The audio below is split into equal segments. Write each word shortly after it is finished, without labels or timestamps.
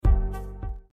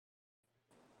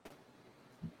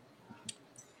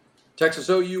Texas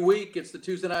OU week. It's the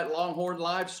Tuesday night Longhorn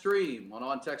live stream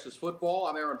on Texas Football.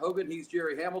 I'm Aaron Hogan. He's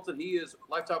Jerry Hamilton. He is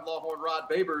lifetime Longhorn Rod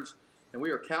Babers. And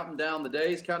we are counting down the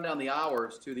days, counting down the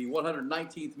hours to the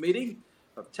 119th meeting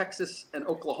of Texas and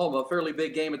Oklahoma. A fairly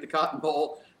big game at the Cotton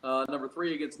Bowl. Number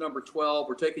 3 against number 12.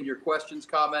 We're taking your questions,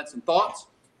 comments, and thoughts.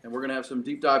 And we're going to have some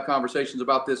deep dive conversations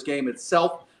about this game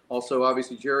itself. Also,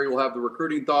 obviously, Jerry will have the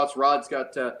recruiting thoughts. Rod's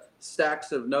got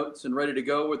stacks of notes and ready to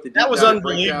go with the deep dive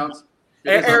breakdowns.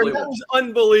 Aaron, that was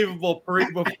unbelievable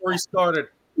before he started.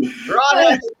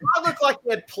 Rod looked like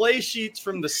he had play sheets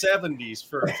from the 70s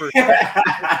for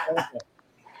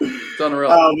It's unreal.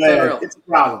 Oh, man. It's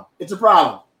unreal. It's a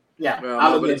problem. Yeah.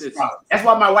 Well, it's a problem. That's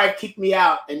why my wife kicked me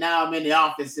out, and now I'm in the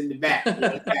office in the back.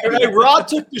 Hey, Rod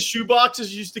took the shoe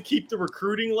boxes, used to keep the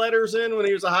recruiting letters in when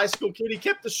he was a high school kid. He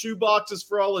kept the shoe boxes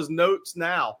for all his notes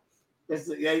now. There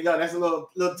you go. That's a little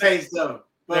taste of it.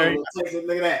 Boom.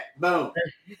 Look at that. Boom.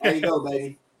 There you go,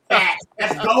 baby.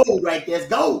 That's gold right there. It's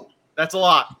gold. That's a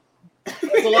lot.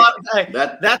 That's a lot. Hey,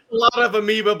 that's a lot of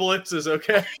amoeba blitzes,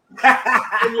 okay?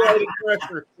 Simulated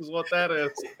pressure is what that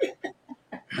is.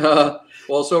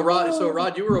 Well, so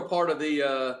Rod, you were a part of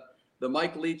the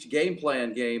Mike Leach game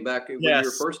plan game back when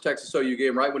your first Texas OU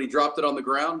game, right? When he dropped it on the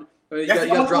ground. I mean, you got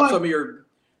to drop some of your.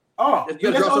 Oh,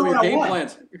 you got to drop some of your game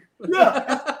plans.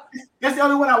 Yeah, that's the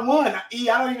only one I won. I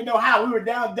don't even know how. We were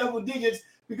down double digits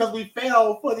because we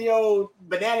fell for the old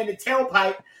banana in the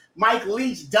tailpipe Mike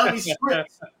Leach dummy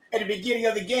script at the beginning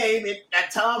of the game. And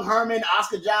Tom Herman,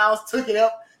 Oscar Giles took it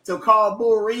up to Carl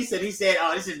Bull Reese, and he said,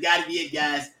 "Oh, this has got to be it,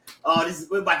 guys.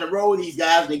 We're about to roll these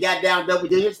guys." They got down double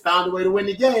digits, found a way to win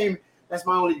the game. That's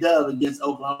my only dub against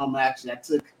Oklahoma. Actually, I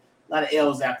took a lot of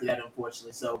L's after that,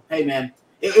 unfortunately. So, hey, man.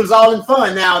 It was all in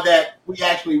fun now that we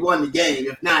actually won the game.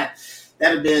 If not, that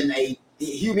would have been a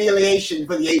humiliation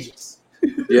for the agents.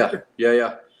 Yeah.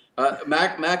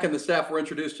 Mac and the staff were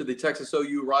introduced to the Texas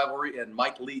OU rivalry and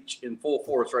Mike Leach in full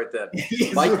force right then.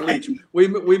 Mike Leach. We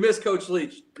miss Coach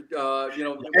Leach. One of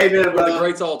the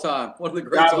greats all time. One of the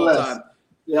greats all time.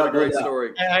 Yeah, what a great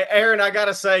story. Hey, Aaron, I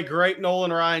gotta say, great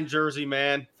Nolan Ryan jersey,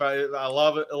 man. I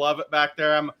love it. I love it back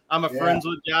there. I'm a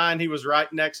Friendswood guy, and he was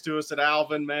right next to us at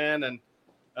Alvin, man, and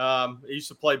he used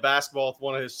to play basketball with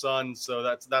one of his sons, so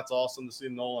that's awesome to see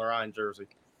the Nolan Ryan jersey.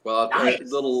 Well, nice. A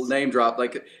little name drop.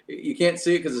 Like, you can't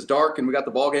see it because it's dark and we got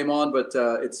the ball game on, but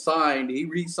it's signed. He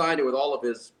re-signed it with all of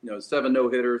his, 7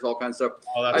 no-hitters, all kinds of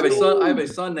stuff. Oh, I have a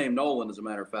son named Nolan, as a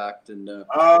matter of fact, and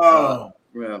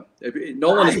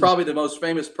Nolan is probably the most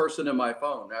famous person in my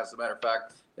phone. As a matter of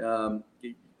fact,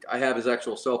 I have his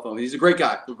actual cell phone. He's a great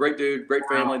guy, a great dude, great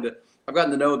family. I've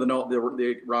gotten to know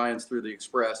the Ryans through the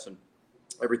Express and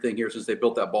everything here since they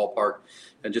built that ballpark,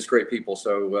 and just great people.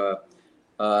 So,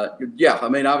 I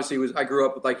mean, obviously, I grew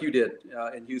up like you did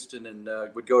in Houston, and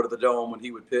would go to the Dome when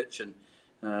he would pitch. And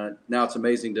now it's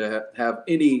amazing to have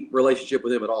any relationship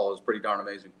with him at all. It's pretty darn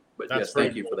amazing. But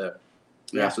thank you for that.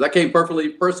 Yeah, so that came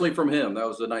personally from him. That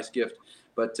was a nice gift.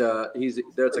 But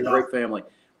that's a great family.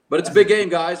 But it's a big game,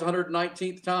 guys.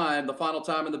 119th time, the final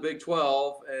time in the Big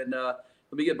 12. And let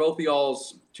me get both of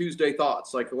y'all's Tuesday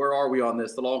thoughts. Like, where are we on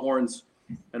this? The Longhorns,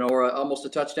 are almost a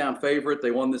touchdown favorite.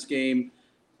 They won this game,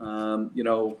 a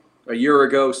year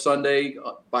ago Sunday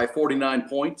by 49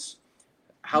 points.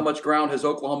 How much ground has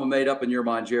Oklahoma made up in your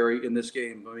mind, Jerry, in this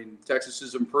game? I mean, Texas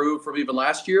has improved from even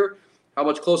last year. How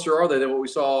much closer are they than what we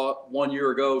saw 1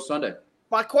 year ago Sunday?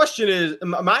 My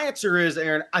answer is,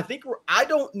 Aaron, I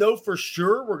don't know for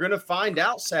sure. We're going to find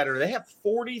out Saturday. They have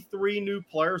 43 new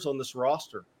players on this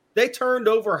roster. They turned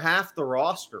over half the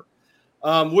roster,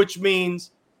 which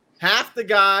means half the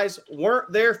guys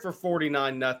weren't there for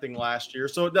 49-0 last year,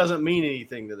 so it doesn't mean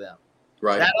anything to them.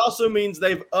 Right. That also means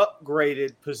they've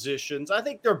upgraded positions. I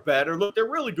think they're better. Look, they're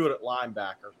really good at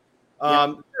linebacker.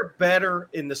 They're better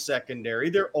in the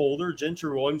secondary. They're older.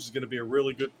 Gentry Williams is going to be a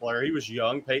really good player. He was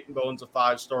young. Peyton Bowen's a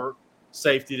 5-star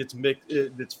safety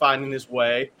that's finding his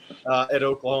way at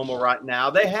Oklahoma right now.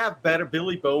 They have better.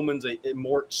 Billy Bowman's a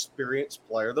more experienced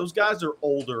player. Those guys are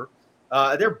older.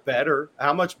 They're better.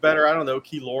 How much better? I don't know.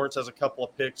 Key Lawrence has a couple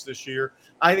of picks this year.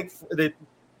 I think that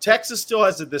Texas still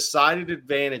has a decided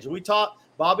advantage.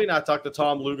 Bobby and I talked to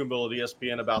Tom Luganville at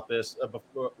ESPN about this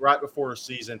right before the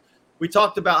season. We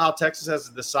talked about how Texas has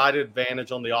a decided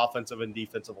advantage on the offensive and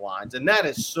defensive lines, and that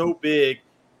is so big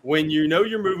when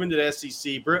you're moving to the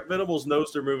SEC. Brent Venables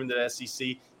knows they're moving to the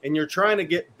SEC, and you're trying to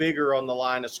get bigger on the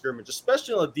line of scrimmage,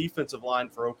 especially on the defensive line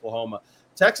for Oklahoma.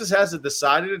 Texas has a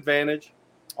decided advantage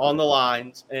on the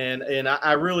lines, and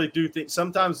I really do think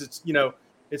sometimes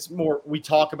it's more we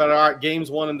talk about all right,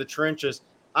 games won in the trenches.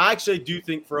 I actually do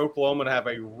think for Oklahoma to have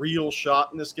a real shot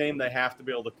in this game, they have to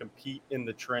be able to compete in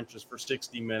the trenches for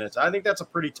 60 minutes. I think that's a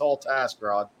pretty tall task,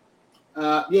 Rod.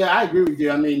 Yeah, I agree with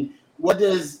you. I mean, what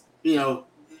does, the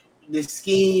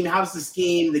scheme, how does the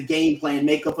scheme, the game plan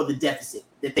make up for the deficit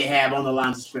that they have on the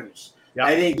lines of scrimmage? Yep.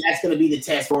 I think that's going to be the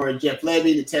test for Jeff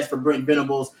Levy, the test for Brent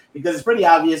Venables, because it's pretty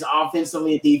obvious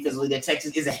offensively and defensively that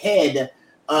Texas is ahead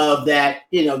of that,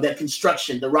 that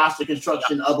construction, the roster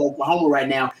construction of Oklahoma right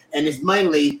now. And it's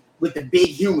mainly with the big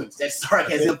humans that Sark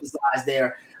has emphasized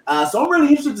there. So I'm really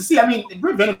interested to see. I mean,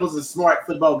 Brent Venables is a smart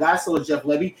football guy, so is Jeff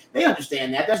Levy. They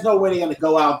understand that. There's no way they're going to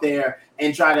go out there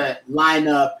and try to line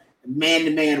up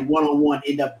man-to-man, one-on-one,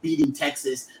 end up beating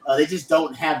Texas. They just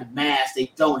don't have the mass.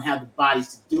 They don't have the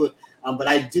bodies to do it. But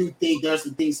I do think there are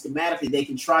some things schematically they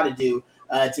can try to do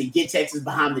to get Texas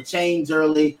behind the chains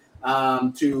early,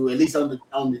 to at least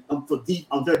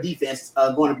on their defense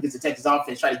going up against the Texas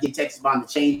offense, try to get Texas behind the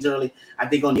chains early. I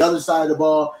think on the other side of the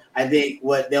ball, I think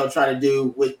what they'll try to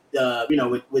do with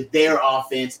with their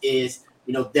offense is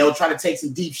they'll try to take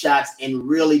some deep shots and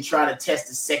really try to test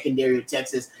the secondary of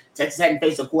Texas. Texas hadn't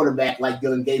faced a quarterback like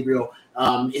Dillon Gabriel.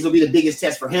 It will be the biggest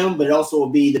test for him, but it also will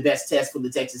be the best test for the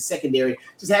Texas secondary.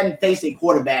 Just hadn't faced a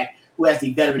quarterback who has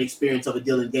the veteran experience of a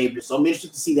Dillon Gabriel. So I'm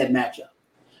interested to see that matchup.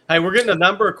 Hey, we're getting a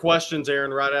number of questions,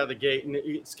 Aaron, right out of the gate, and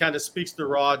it kind of speaks to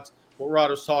what Rod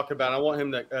was talking about. I want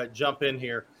him to jump in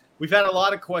here. We've had a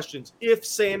lot of questions. If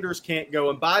Sanders can't go,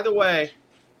 and by the way,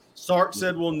 Sark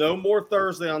said we'll know more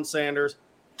Thursday on Sanders.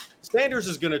 Sanders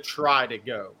is going to try to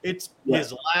go. It's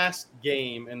his last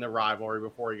game in the rivalry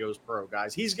before he goes pro,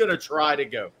 guys. He's going to try to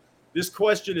go. This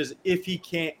question is if he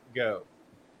can't go.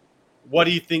 What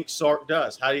do you think Sark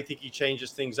does? How do you think he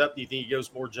changes things up? Do you think he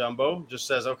goes more jumbo? Just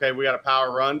says, okay, we got a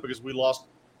power run because we lost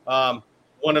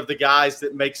one of the guys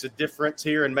that makes a difference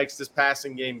here and makes this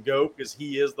passing game go because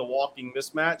he is the walking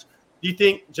mismatch. Do you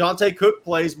think Jonte Cook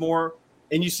plays more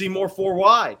and you see more four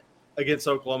wide against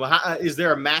Oklahoma? Is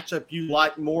there a matchup you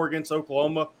like more against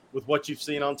Oklahoma with what you've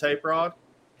seen on tape, Rod?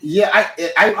 Yeah,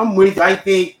 I'm with you. I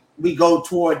think we go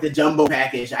toward the jumbo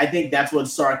package. I think that's what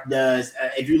Sark does.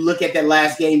 If you look at that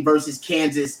last game versus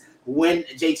Kansas, when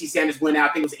JT Sanders went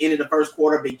out, I think it was the end of the first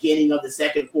quarter, beginning of the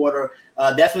second quarter,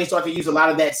 that's when they start to use a lot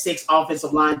of that 6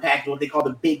 offensive line package, what they call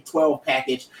the Big 12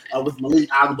 package with Malik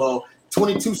Agbo.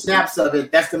 22 snaps of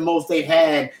it. That's the most they've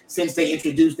had since they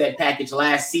introduced that package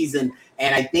last season.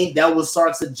 And I think that was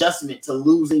Sark's adjustment to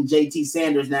losing JT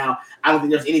Sanders. Now, I don't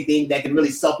think there's anything that can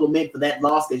really supplement for that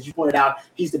loss. As you pointed out,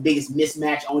 he's the biggest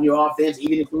mismatch on your offense,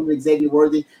 even including Xavier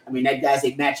Worthy. I mean, that guy's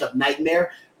a matchup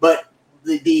nightmare. But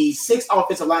the 6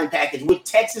 offensive line package with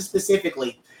Texas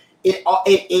specifically,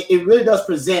 it really does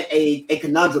present a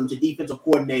conundrum to defensive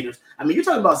coordinators. I mean, you're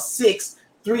talking about 6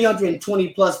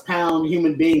 320-plus pound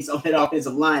human beings on that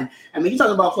offensive line. I mean, you're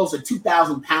talking about close to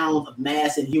 2,000 pounds of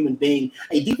mass in human being.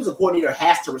 A defensive coordinator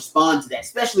has to respond to that,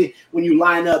 especially when you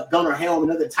line up Gunnar Helm,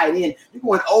 another tight end. You're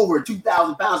going over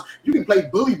 2,000 pounds. You can play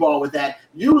bully ball with that.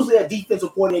 Usually a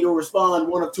defensive coordinator will respond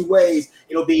one of 2 ways.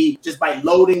 It'll be just by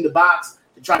loading the box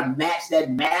to try to match that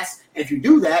mass. And if you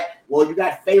do that, well, you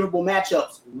got favorable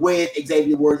matchups with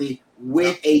Xavier Worthy,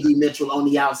 with A.D. Mitchell on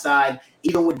the outside,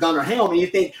 even with Gunnar Helm. And you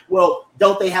think, well,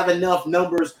 don't they have enough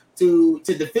numbers to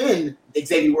defend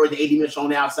Xavier Worthy, A.D. Mitchell on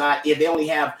the outside if they only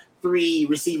have 3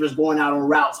 receivers going out on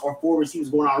routes or 4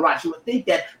 receivers going out on routes? You would think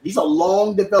that these are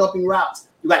long developing routes.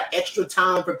 You got extra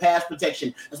time for pass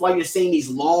protection. That's why you're seeing these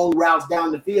long routes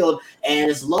down the field.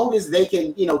 And as long as they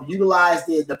can, utilize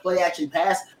the play action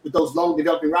pass with those long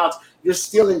developing routes, you're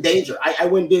still in danger. I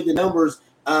went and did the numbers.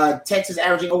 Texas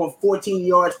averaging over 14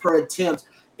 yards per attempt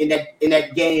in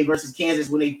that game versus Kansas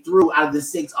when they threw out of the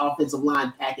 6 offensive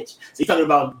line package. So you're talking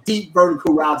about deep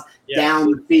vertical routes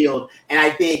down the field. And I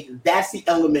think that's the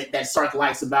element that Sark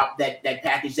likes about that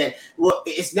package. That, well,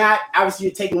 it's not obviously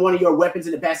you're taking one of your weapons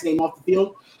in the passing game off the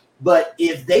field, but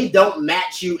if they don't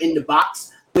match you in the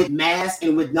box with mass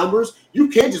and with numbers, you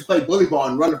can just play bully ball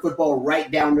and run the football right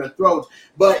down their throats.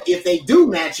 But if they do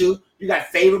match you, you got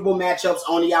favorable matchups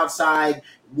on the outside,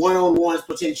 one-on-ones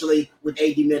potentially with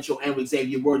A.D. Mitchell and with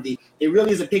Xavier Worthy. It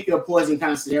really is a pick your poison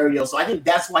kind of scenario. So I think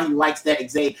that's why he likes that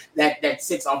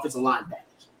 6 offensive line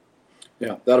package.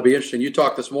 Yeah, that'll be interesting. You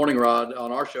talked this morning, Rod,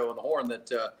 on our show on the Horn that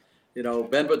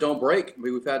bend but don't break. I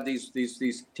mean, we've had these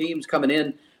teams coming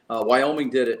in.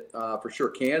 Wyoming did it for sure.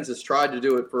 Kansas tried to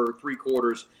do it for 3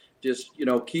 quarters. Just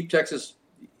keep Texas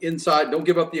inside. Don't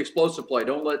give up the explosive play.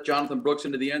 Don't let Jonathan Brooks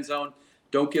into the end zone.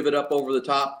 Don't give it up over the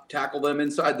top. Tackle them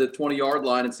inside the 20-yard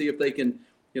line and see if they can,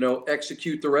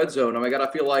 execute the red zone. I mean, I got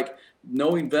to feel like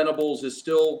knowing Venables is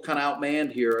still kind of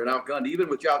outmanned here and outgunned. Even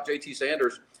without JT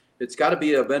Sanders, it's got to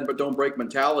be a bend but don't break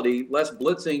mentality, less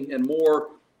blitzing and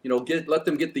more let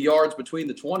them get the yards between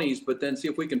the 20s, but then see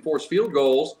if we can force field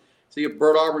goals, see if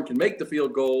Bert Auburn can make the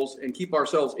field goals and keep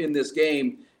ourselves in this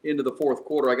game into the fourth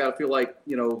quarter. I got to feel like,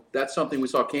 that's something we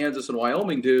saw Kansas and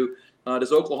Wyoming do.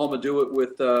 Does Oklahoma do it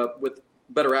with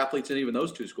better athletes than even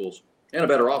those two schools and a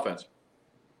better offense?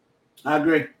 I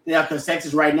agree. Yeah, because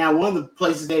Texas right now, one of the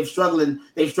places they've struggled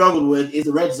with is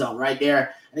the red zone right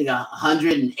there. I think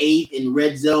 108 in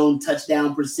red zone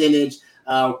touchdown percentage,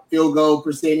 field goal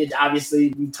percentage.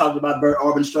 Obviously, we talked about Bert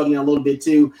Auburn struggling a little bit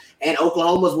too. And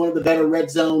Oklahoma is one of the better red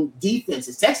zone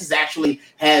defenses. Texas actually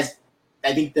has,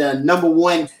 I think, the number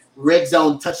one red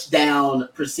zone touchdown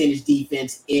percentage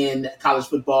defense in college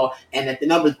football, and at the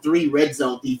number 3 red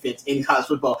zone defense in college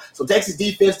football. So Texas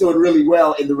defense doing really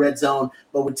well in the red zone.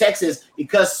 But with Texas,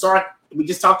 because Sark, we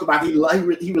just talked about, he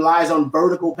relies on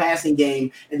vertical passing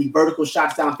game and the vertical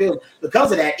shots downfield.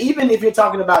 Because of that, even if you're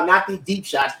talking about not the deep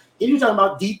shots, if you're talking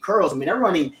about deep curls, I mean, they're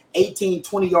running 18,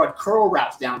 20-yard curl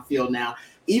routes downfield now.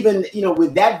 Even,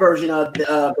 with that version of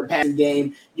the passing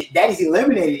game, that is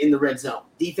eliminated in the red zone.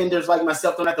 Defenders like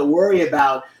myself don't have to worry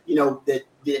about, the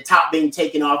top being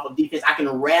taken off of defense. I can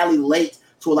rally late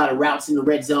to a lot of routes in the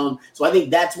red zone. So I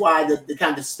think that's why the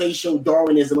kind of spatial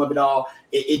Darwinism of it all,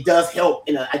 it does help.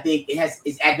 I think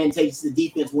it's advantageous to the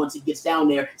defense once it gets down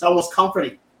there. It's almost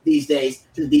comforting these days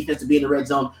to the defense to be in the red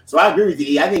zone. So I agree with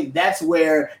you. I think that's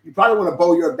where you probably want to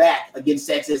bow your back against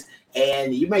Texas.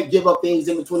 And you might give up things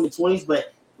in between the 20s,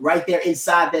 but right there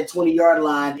inside that 20-yard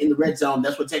line in the red zone,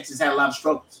 that's where Texas had a lot of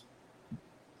struggles.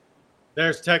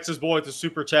 There's Texas boy with the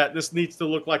super chat. This needs to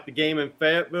look like the game in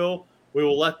Fayetteville. We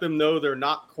will let them know they're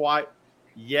not quite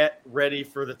yet ready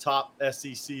for the top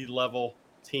SEC level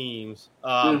teams.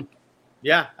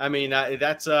 Yeah, I mean,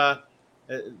 that's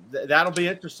that'll be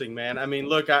interesting, man. I mean,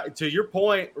 look, to your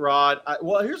point, Rod.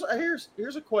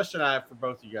 Here's a question I have for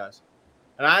both of you guys,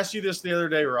 and I asked you this the other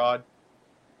day, Rod.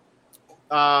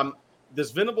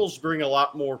 Does Venables bring a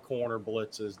lot more corner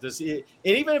blitzes? And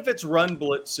even if it's run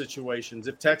blitz situations,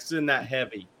 if Texas isn't that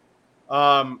heavy,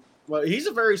 well, he's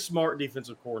a very smart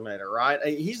defensive coordinator, right?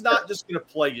 He's not just going to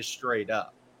play you straight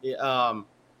up.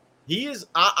 He is.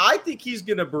 I think he's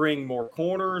going to bring more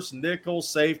corners, nickels,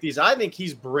 safeties. I think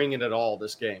he's bringing it all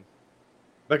this game,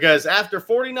 because after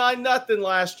 49-0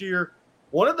 last year,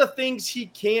 one of the things he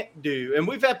can't do, and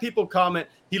we've had people comment,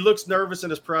 he looks nervous in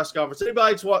his press conference.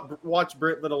 Anybody's watched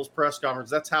Brent Venables' press conference,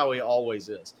 that's how he always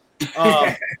is.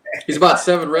 He's about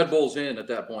 7 Red Bulls in at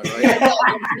that point, right?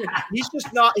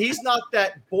 He's not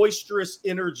that boisterous,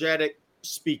 energetic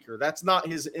speaker. That's not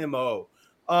his MO.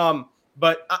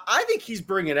 But I think he's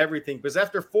bringing everything, because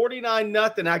after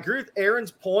 49-0, I agree with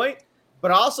Aaron's point,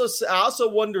 but I also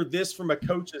wonder this from a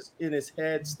coach's in his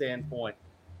head standpoint.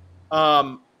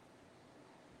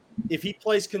 If he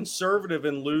plays conservative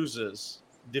and loses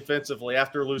defensively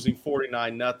after losing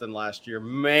 49-0 last year,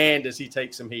 man, does he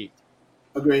take some heat.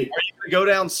 Agreed. Are you going to go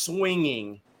down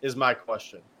swinging is my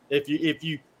question. If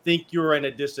you think you're in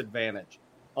a disadvantage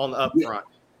on the up front.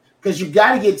 Because you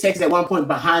got to get Texas at one point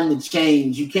behind the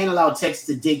chains. You can't allow Texas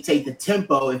to dictate the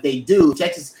tempo. If they do,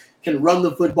 Texas can run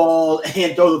the football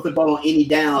and throw the football on any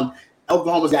down.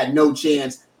 Oklahoma's got no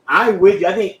chance. I'm with you.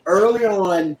 I think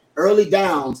early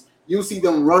downs, you'll see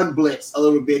them run blitz a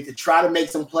little bit to try to make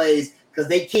some plays, because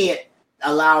they can't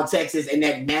allow Texas and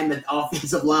that mammoth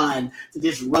offensive line to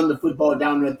just run the football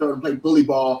down their throat and play bully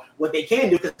ball. What they can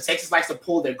do, because Texas likes to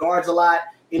pull their guards a lot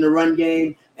in the run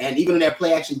game, and even in their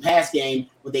play-action pass game,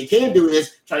 what they can do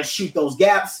is try to shoot those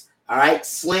gaps, all right,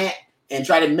 slant, and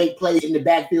try to make plays in the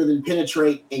backfield and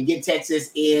penetrate and get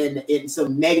Texas in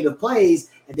some negative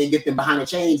plays and then get them behind the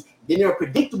chains. Then there are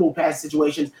predictable pass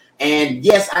situations. And,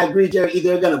 yes, I agree, Jerry, either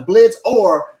they're going to blitz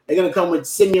or they're going to come with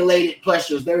simulated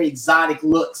pressures, very exotic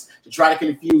looks to try to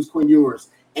confuse Quinn Ewers.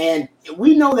 And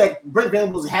we know that Brent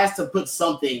Venables has to put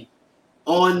something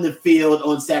on the field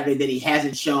on Saturday that he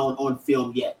hasn't shown on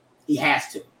film yet. He has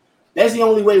to. That's the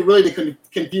only way really to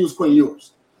confuse Quinn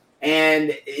Ewers.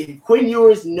 And if Quinn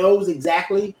Ewers knows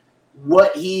exactly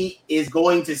what he is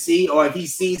going to see, or if he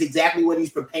sees exactly what he's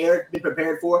been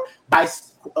prepared for by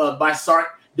Sark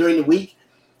during the week,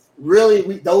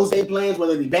 really those game plans,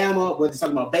 whether it be Bama, whether it's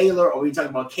talking about Baylor, or we're talking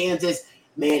about Kansas,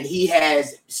 man, he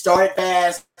has started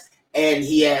fast and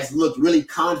he has looked really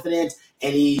confident,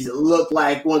 and he's looked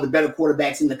like one of the better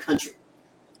quarterbacks in the country.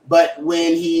 But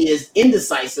when he is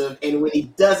indecisive and when he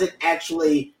doesn't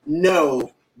actually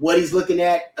know what he's looking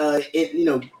at,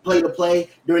 play to play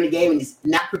during the game, and he's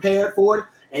not prepared for it,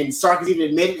 and Sark has even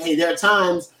admitted, hey, there are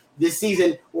times this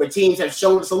season where teams have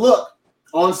shown us a look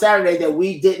on Saturday that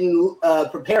we didn't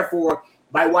prepare for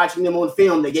by watching them on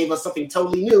film. They gave us something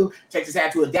totally new. Texas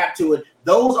had to adapt to it.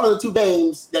 Those are the two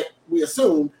games that we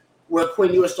assume where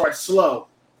Quinn Ewers starts slow.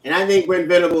 And I think Brent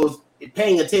Venables,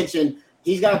 paying attention,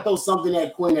 he's got to throw something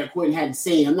at Quinn that Quinn hadn't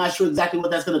seen. I'm not sure exactly what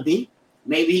that's going to be.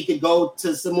 Maybe he could go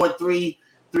to some more three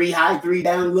high, 3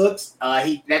 down looks.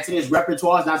 That's in his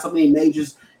repertoire. It's not something he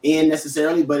majors in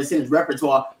necessarily, but it's in his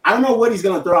repertoire. I don't know what he's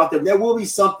going to throw out there. There will be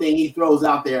something he throws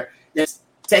out there that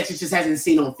Texas just hasn't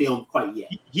seen on film quite yet.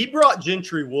 He brought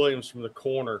Gentry Williams from the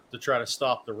corner to try to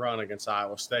stop the run against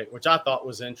Iowa State, which I thought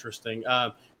was interesting.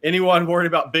 Anyone worried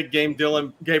about big game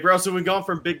Dylan Gabriel? So we've gone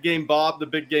from big game Bob to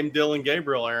big game Dylan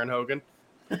Gabriel, Aaron Hogan.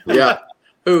 Yeah,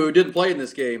 who didn't play in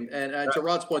this game. And to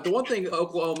Rod's point, the one thing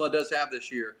Oklahoma does have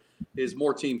this year is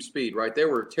more team speed, right? They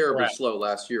were terribly slow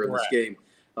last year in this game.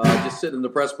 Just sitting in the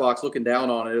press box looking down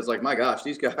on it, it's like, my gosh,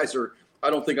 these guys are – I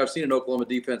don't think I've seen an Oklahoma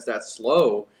defense that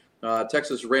slow.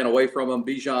 Texas ran away from them.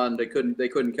 Bijan, they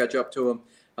couldn't catch up to him.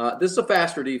 This is a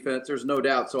faster defense, there's no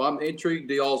doubt. So I'm intrigued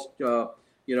to y'all's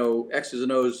X's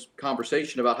and O's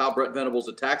conversation about how Brent Venables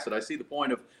attacks it. I see the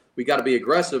point of we got to be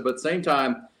aggressive, but at the same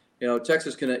time,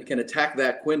 Texas can attack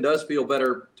that. Quinn does feel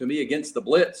better to me against the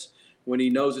blitz when he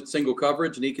knows it's single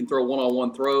coverage and he can throw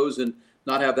one-on-one throws and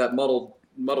not have that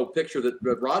muddled picture that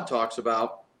Rod talks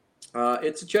about.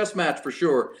 It's a chess match for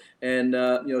sure. And,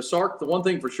 Sark, the one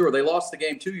thing for sure, they lost the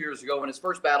game 2 years ago in his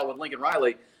first battle with Lincoln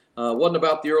Riley. Wasn't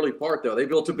about the early part, though. They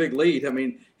built a big lead. I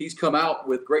mean, he's come out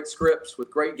with great scripts, with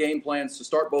great game plans to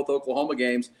start both Oklahoma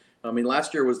games. I mean,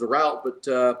 last year was the route, but,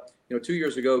 2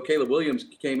 years ago, Caleb Williams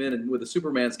came in and with a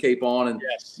Superman's cape on and,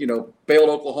 bailed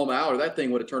Oklahoma out, or that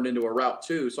thing would have turned into a route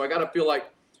too. So I got to feel like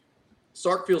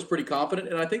Sark feels pretty confident.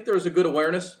 And I think there's a good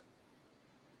awareness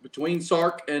between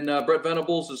Sark and Brent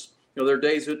Venables is, their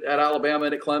days at Alabama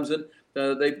and at Clemson.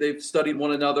 They've studied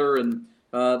one another, and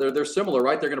they're similar,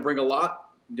 right? They're going to bring a lot,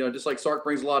 just like Sark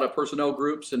brings a lot of personnel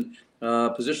groups and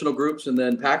positional groups and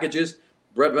then packages.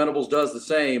 Brent Venables does the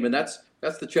same, and that's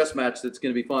the chess match that's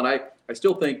going to be fun. I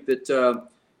still think that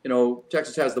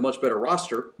Texas has the much better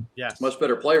roster, much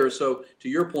better players. So to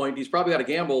your point, he's probably got to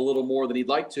gamble a little more than he'd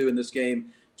like to in this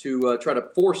game to try to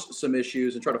force some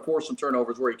issues and try to force some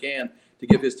turnovers where he can to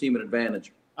give his team an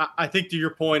advantage. I think to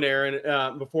your point,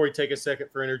 Aaron, before we take a second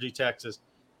for Energy Texas,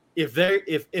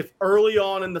 if early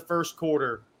on in the first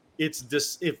quarter, it's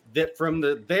this, from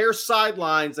their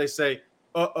sidelines, they say,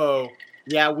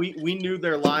 we knew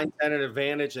their line had an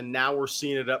advantage and now we're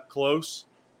seeing it up close.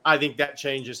 I think that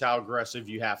changes how aggressive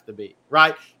you have to be,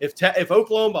 right? If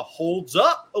Oklahoma holds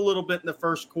up a little bit in the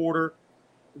first quarter,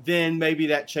 then maybe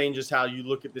that changes how you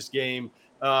look at this game.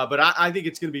 But I think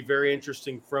it's going to be very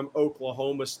interesting from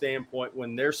Oklahoma's standpoint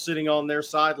when they're sitting on their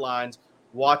sidelines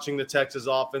watching the Texas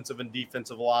offensive and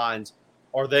defensive lines.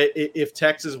 If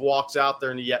Texas walks out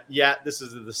there and this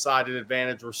is a decided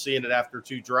advantage, we're seeing it after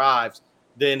 2 drives,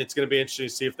 then it's going to be interesting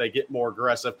to see if they get more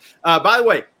aggressive. By the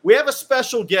way, we have a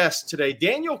special guest today,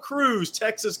 Daniel Cruz,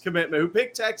 Texas commitment, who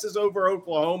picked Texas over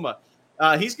Oklahoma.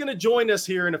 He's going to join us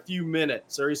here in a few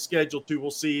minutes, or he's scheduled to.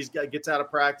 We'll see. Gets out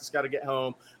of practice, got to get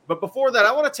home. But before that,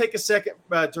 I want to take a second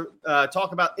to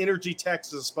talk about Energy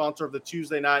Texas, sponsor of the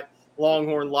Tuesday night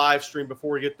Longhorn live stream,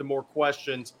 before we get to more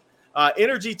questions.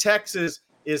 Energy Texas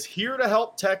is here to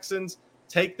help Texans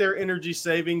take their energy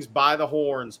savings by the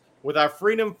horns. With our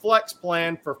Freedom Flex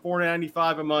plan for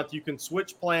 $4.95 a month, you can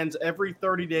switch plans every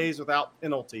 30 days without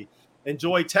penalty.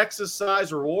 Enjoy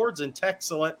Texas-size rewards and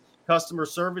Texcellent customer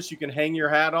service you can hang your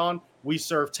hat on. We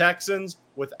serve Texans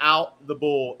without the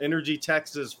bull. Energy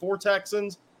Texas for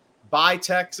Texans, by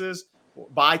Texas,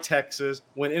 by Texas.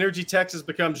 When Energy Texas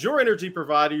becomes your energy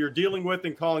provider, you're dealing with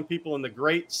and calling people in the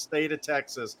great state of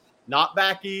Texas. Not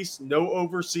back east, no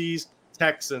overseas,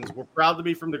 Texans. We're proud to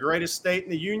be from the greatest state in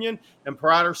the union and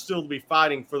prouder still to be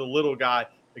fighting for the little guy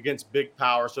against big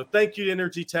power. So thank you to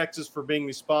Energy Texas for being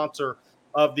the sponsor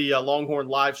of the Longhorn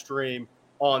live stream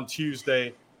on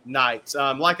Tuesday nights.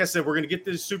 Like I said, we're going to get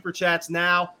to the super chats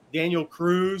now. Daniel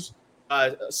Cruz,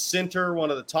 center, one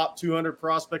of the top 200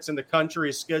 prospects in the country,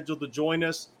 is scheduled to join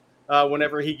us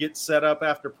whenever he gets set up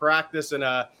after practice. And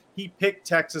he picked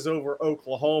Texas over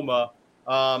Oklahoma.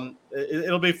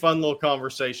 It'll be a fun little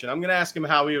conversation. I'm going to ask him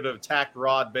how he would have attacked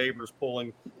Rod Babers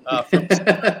pulling. That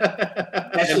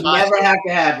should never have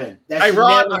to happen. Hey,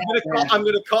 Rod, I'm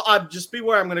going to call. Just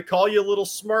beware. I'm going to call you a little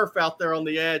Smurf out there on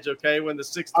the edge. Okay, when the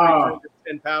 6'3",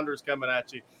 10-pounders coming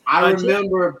at you. I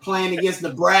remember playing against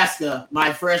Nebraska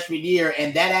my freshman year,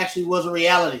 and that actually was a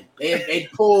reality. They'd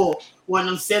pull one of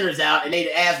them centers out, and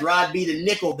they'd ask Rod B to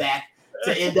nickel back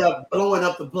to end up blowing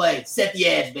up the play. Set the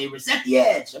edge, baby. Set the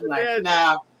edge. I'm like,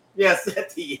 nah. Yeah,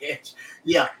 set the edge.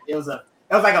 Yeah, that was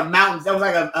like a mountain. That was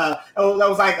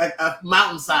like a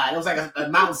mountainside. It was like a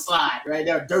mountain slide, right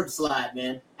there, a dirt slide,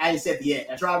 man. I didn't set the edge.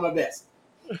 I tried my best.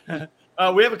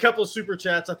 We have a couple of super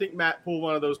chats. I think Matt pulled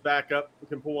one of those back up. We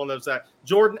can pull one of those out.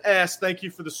 Jordan S., thank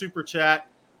you for the super chat.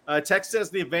 Texas has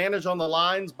the advantage on the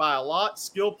lines by a lot.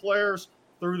 Skill players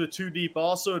through the two deep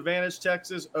also advantage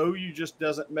Texas. OU just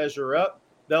doesn't measure up.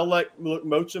 They'll let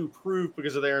Moach improve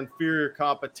because of their inferior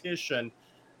competition.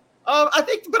 I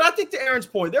think to Aaron's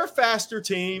point, they're a faster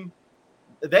team.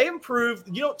 They improve.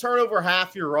 You don't turn over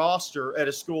half your roster at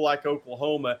a school like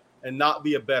Oklahoma and not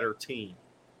be a better team,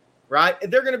 right?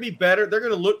 And they're going to be better. They're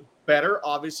going to look better,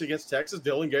 obviously, against Texas.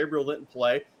 Dylan Gabriel didn't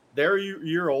play. They're a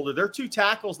year older. Their two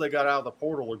tackles they got out of the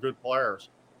portal are good players.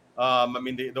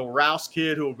 The Rouse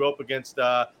kid who will go up against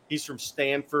he's from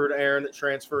Stanford, Aaron, that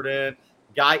transferred in.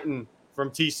 Guyton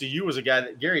from TCU was a guy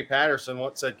that Gary Patterson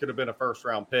once said could have been a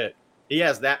first-round pick. He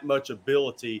has that much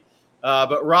ability.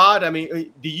 But, Rod, do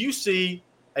you see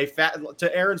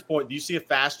to Aaron's point, do you see a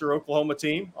faster Oklahoma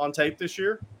team on tape this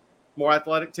year? More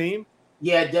athletic team?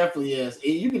 Yeah, it definitely is.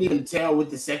 You can even tell with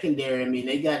the secondary.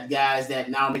 They got guys that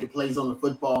now making plays on the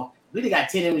football. They got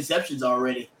 10 interceptions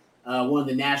already. One of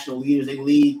the national leaders. They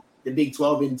lead the Big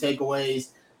 12 in takeaways.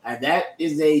 That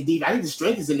is a deep. I think the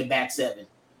strength is in the back seven.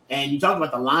 And you talk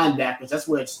about the linebackers. That's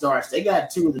where it starts. They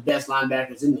got two of the best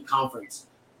linebackers in the conference.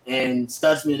 And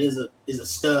Stutzman is a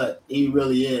stud. He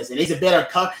really is. And he's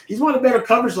he's one of the better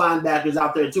coverage linebackers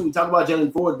out there, too. We talk about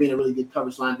Jalen Ford being a really good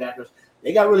coverage linebacker.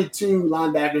 They got really two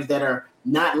linebackers that are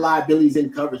not liabilities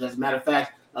in coverage. As a matter of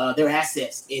fact, they're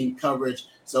assets in coverage.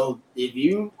 So if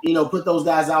you put those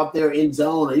guys out there in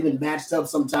zone or even matched up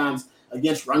sometimes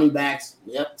against running backs,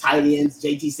 tight ends,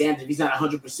 JT Sampson, if he's not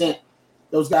 100%,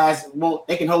 those guys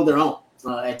they can hold their own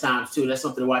at times too. That's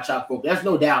something to watch out for. But there's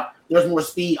no doubt there's more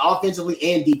speed offensively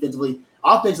and defensively.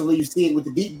 Offensively, you see it with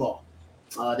the deep ball.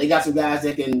 They got some guys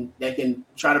that can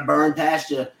try to burn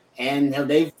past you, and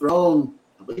they've thrown.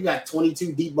 I believe got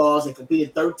 22 deep balls and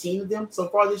completed 13 of them so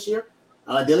far this year.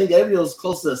 Dylan Gabriel's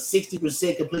close to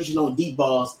 60% completion on deep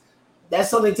balls. That's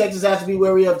something Texas has to be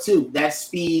wary of too. That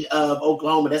speed of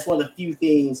Oklahoma. That's one of the few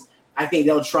things I think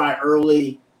they'll try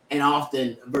early and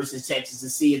often versus Texas to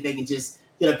see if they can just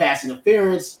get a pass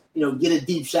interference, get a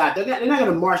deep shot. They're not going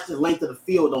to march the length of the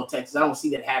field on Texas. I don't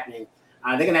see that happening.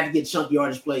 They're going to have to get chunk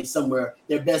yardage plays somewhere.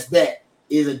 Their best bet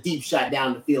is a deep shot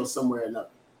down the field somewhere or another.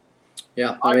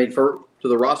 Yeah, to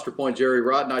the roster point, Jerry,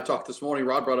 Rod and I talked this morning.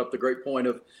 Rod brought up the great point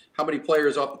of how many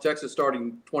players off the Texas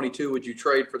starting 22 would you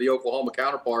trade for the Oklahoma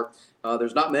counterpart?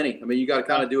 There's not many. You got to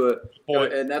kind of do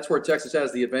and that's where Texas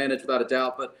has the advantage without a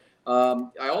doubt. But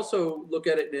I also look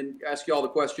at it and ask you all the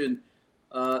question,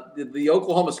 the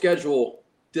Oklahoma schedule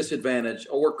disadvantage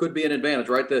or could be an advantage,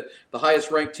 right? The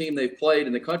highest ranked team they've played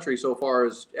in the country so far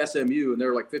is SMU, and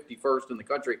they're like 51st in the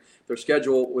country. Their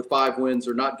schedule with 5 wins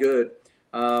are not good.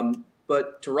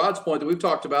 But to Rod's point that we've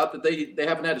talked about, that they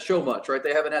haven't had to show much, right?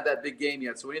 They haven't had that big game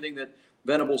yet. So anything that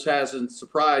Venables has in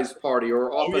surprise party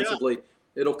or offensively,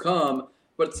 it'll come.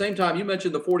 But at the same time, you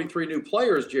mentioned the 43 new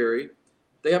players, Jerry.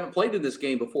 They haven't played in this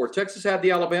game before. Texas had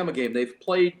the Alabama game. They've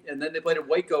played, and then they played at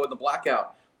Waco in the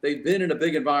blackout. They've been in a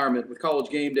big environment with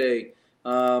College Game Day.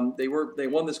 They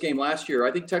won this game last year.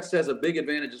 I think Texas has a big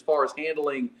advantage as far as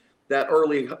handling that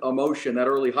early emotion, that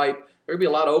early hype. There'll be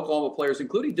a lot of Oklahoma players,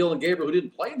 including Dylan Gabriel, who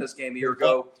didn't play in this game a year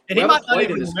ago. And he might not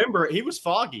even remember it. He was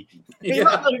foggy. He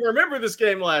might not even remember this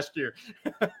game last year.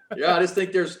 Yeah, I just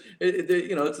think it's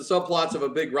the subplots of a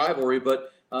big rivalry.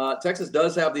 But Texas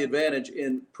does have the advantage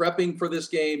in prepping for this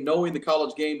game, knowing the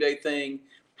College Game Day thing,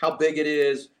 how big it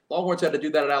is. Longhorns had to do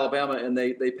that at Alabama, and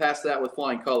they passed that with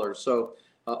flying colors. So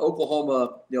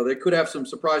Oklahoma, they could have some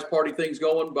surprise party things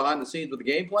going behind the scenes with the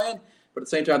game plan. But at the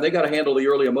same time, they got to handle the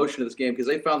early emotion of this game because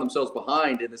they found themselves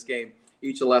behind in this game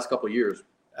each of the last couple of years.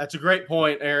 That's a great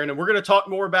point, Aaron. And we're going to talk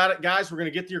more about it, guys. We're going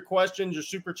to get to your questions, your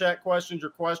super chat questions,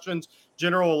 your questions,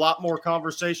 general, a lot more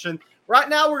conversation. Right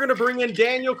now, we're going to bring in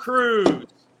Daniel Cruz,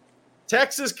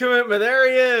 Texas commitment. There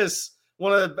he is.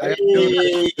 One of the I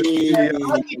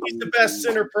think he's the best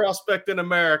center prospect in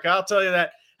America. I'll tell you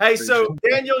that. Hey, so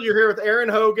Daniel, you're here with Aaron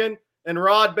Hogan and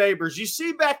Rod Babers. You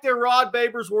see back there, Rod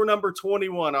Babers wore number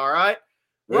 21, all right?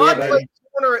 Rod played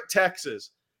corner at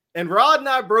Texas. And Rod and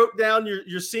I broke down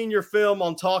your senior film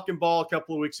on Talking Ball a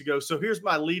couple of weeks ago. So here's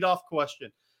my leadoff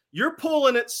question. You're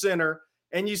pulling at center,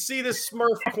 and you see this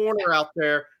Smurf corner out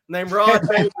there named Rod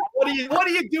Babers. What are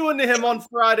you doing to him on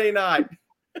Friday night?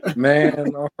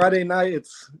 Man, on Friday night,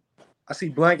 I see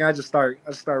blank, and I just start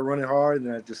running hard,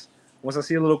 and once I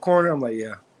see a little corner, I'm like,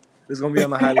 yeah. This is going to be on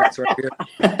the highlights right here.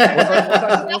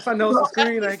 Once I know it's the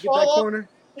screen, I get that corner.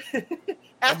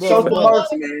 After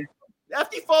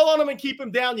you fall on him and keep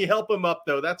him down, you help him up,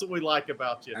 though. That's what we like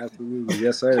about you. Absolutely.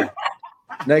 Yes, sir.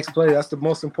 Next play, that's the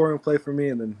most important play for me,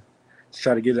 and then just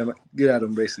try to get at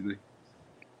him, basically.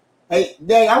 Hey,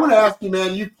 Dave, I want to ask you,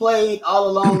 man. You played all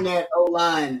along that O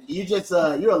line. You just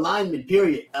you're a lineman,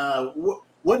 period.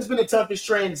 What has been the toughest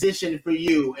transition for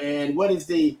you, and what is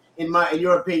in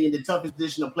your opinion, the toughest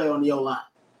position to play on the O line?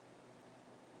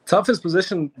 Toughest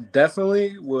position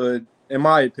definitely would, in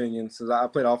my opinion, since I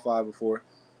played all 5 before,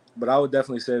 but I would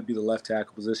definitely say it'd be the left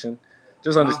tackle position.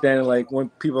 Just understanding like when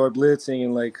people are blitzing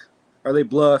and like, are they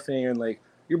bluffing, and like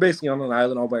you're basically on an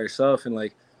island all by yourself, and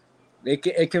like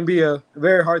it can be a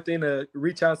very hard thing to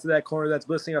reach out to that corner that's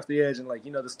blitzing off the edge, and like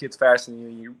this kid's faster than you,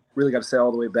 and you really got to stay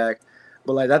all the way back.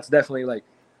 But like that's definitely like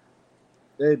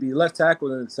it'd be left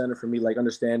tackle and center for me, like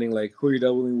understanding like who you're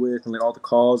doubling with and like all the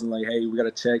calls and like, hey, we got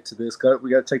to check to this cut, we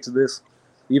got to check to this,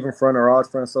 even front or odd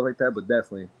front, stuff like that. But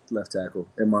definitely left tackle,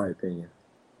 in my opinion.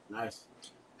 Nice.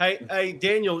 Hey,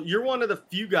 Daniel, you're one of the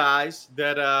few guys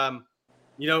that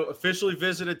officially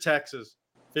visited Texas,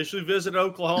 officially visited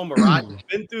Oklahoma, right?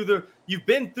 You've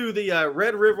been through the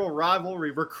Red River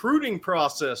rivalry recruiting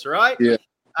process, right? Yeah.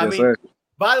 I yes, mean, sir.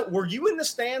 were you in the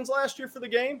stands last year for the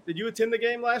game? Did you attend the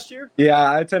game last year? Yeah,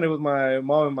 I attended with my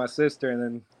mom and my sister, and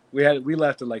then we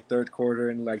left at like third quarter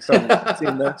and like started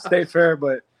seeing the state fair.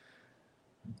 But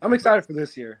I'm excited for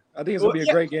this year. I think it's gonna be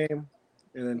a great game.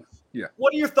 And then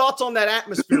what are your thoughts on that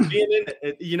atmosphere being in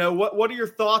it? What are your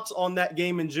thoughts on that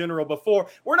game in general? Before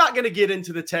we're not going to get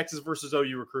into the Texas versus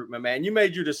OU recruitment, man. You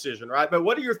made your decision, right? But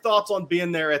what are your thoughts on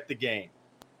being there at the game?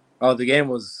 Oh, the game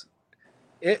was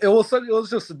it was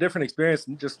just a different experience,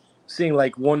 just seeing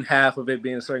like one half of it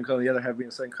being a certain color, the other half being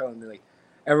a certain color, and then, like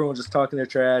everyone just talking their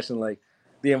trash, and like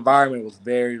the environment was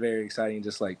very, very exciting,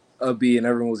 just like upbeat, and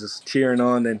everyone was just cheering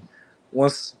on. And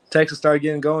once Texas started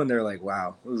getting going, they're like,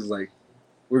 wow, it was like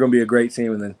we're gonna be a great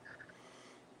team. And then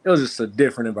it was just a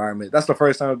different environment. That's the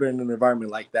first time I've been in an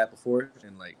environment like that before,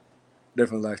 and like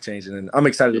definitely life changing. And I'm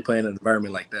excited to play in an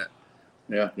environment like that.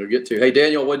 Yeah, you'll get to. Hey,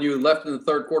 Daniel, when you left in the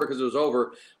third quarter because it was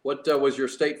over, what was your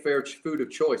state fair food of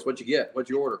choice? What'd you get? What'd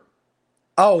you order?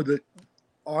 Oh,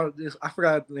 I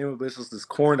forgot the name of it. It was this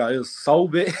corn dog. It was so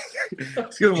big.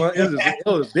 Excuse me, it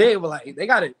was big, but like they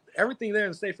got it. Everything there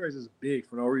in the state fair is just big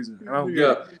for no reason. I don't get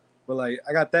it. But like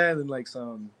I got that, and then like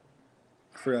some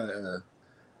for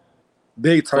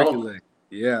big turkey leg.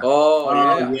 Yeah. Oh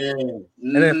yeah.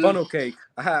 Mm-hmm. And then funnel cake.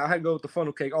 I had to go with the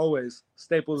funnel cake always.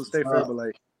 Staple of the state fair, but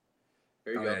like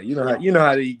there you go. Yeah, you know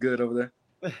how to eat good over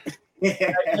there.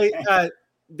 Hey,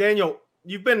 Daniel,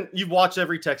 you've watched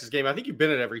every Texas game. I think you've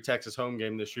been at every Texas home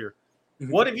game this year.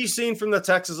 What have you seen from the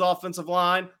Texas offensive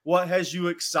line? What has you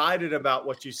excited about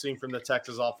what you've seen from the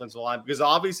Texas offensive line? Because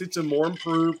obviously it's a more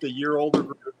improved, a year older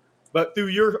group. But through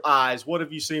your eyes, what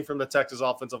have you seen from the Texas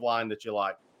offensive line that you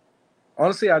like?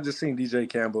 Honestly, I've just seen DJ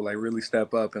Campbell like really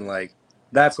step up, and like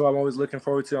that's what I'm always looking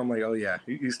forward to. I'm like, oh yeah,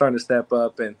 he's starting to step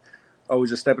up, and always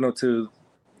just stepping up to,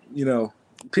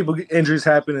 people injuries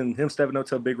happen, and him stepping up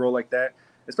to a big role like that,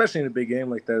 especially in a big game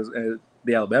like that,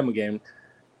 the Alabama game.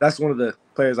 That's one of the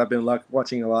players I've been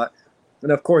watching a lot.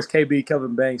 And of course,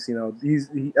 Kelvin Banks. He's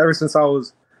ever since I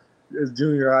was a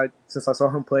junior, since I saw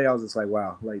him play, I was just like,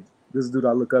 wow, like this dude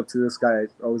I look up to. This guy I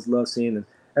always love seeing, and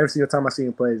every single time I see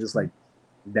him play, it's just like,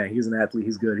 dang, he's an athlete.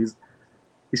 He's good.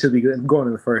 He should be good going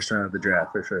in the first round of the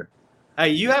draft for sure. Hey,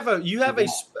 you have a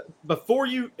before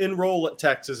you enroll at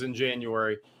Texas in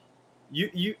January,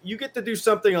 you get to do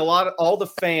something a lot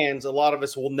of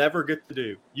us will never get to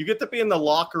do. You get to be in the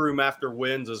locker room after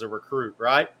wins as a recruit,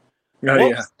 right? Oh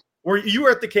yeah. You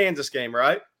were at the Kansas game,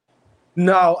 right?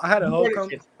 No, I had a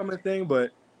homecoming thing,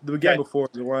 but the game before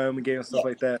the Wyoming game and stuff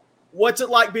like that. What's it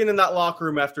like being in that locker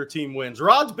room after a team wins?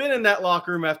 Rod's been in that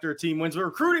locker room after a team wins. The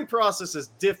recruiting process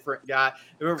is different, guy.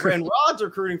 And Rod's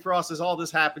recruiting process, all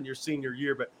this happened your senior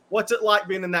year. But what's it like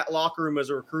being in that locker room as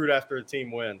a recruit after a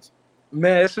team wins?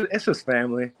 Man, it's just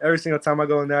family. Every single time I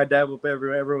go in there, I dab with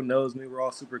everyone knows me. We're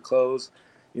all super close.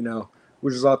 We're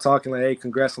just all talking like, hey,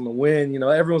 congrats on the win.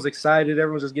 Everyone's excited.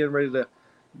 Everyone's just getting ready to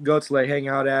go to like hang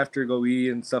out after, go eat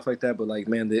and stuff like that. But like,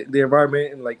 man, the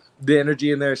environment and like the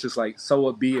energy in there is just like so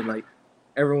upbeat, and like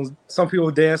some people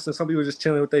dance and some people just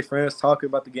chilling with their friends, talking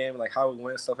about the game and like how it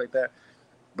went, stuff like that.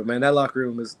 But man, that locker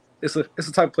room it's the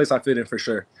type of place I fit in for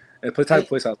sure. And the type of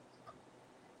place I.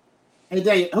 Hey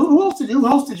Dave, who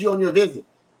hosted you on your visit?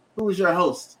 Who was your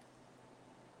host?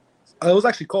 It was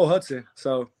actually Cole Hudson.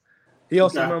 So he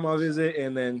hosted me on my visit,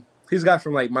 and then he's a guy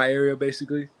from like my area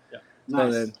basically. Yeah,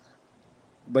 nice.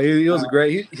 But he was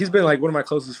great. He's been like one of my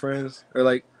closest friends, or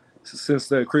like since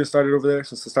the career started over there,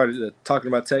 since I started talking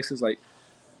about Texas. Like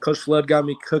Coach Flood got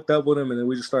me cooked up with him, and then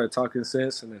we just started talking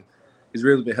since. And then he's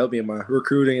really been helping me in my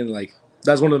recruiting, and like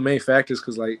that's one of the main factors.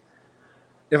 Because like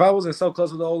if I wasn't so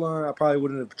close with the O-line, I probably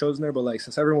wouldn't have chosen there. But like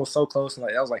since everyone was so close, and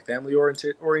like that was like family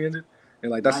oriented,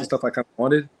 and like that's the stuff I kind of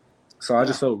wanted. So I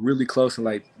just felt really close, and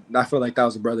like I felt like that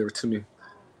was a brother to me.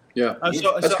 Yeah,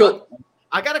 that's cool.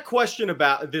 I got a question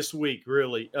about this week,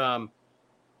 really, and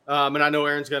I know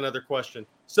Aaron's got another question.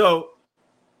 So,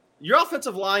 your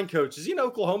offensive line coach, is he an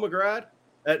Oklahoma grad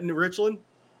at Richland?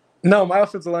 No, my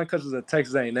offensive line coach is a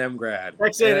Texas A&M grad.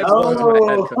 Texas A&M.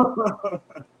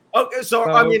 Okay, so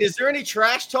I mean, is there any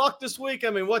trash talk this week? I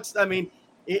mean,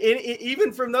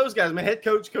 even from those guys, my head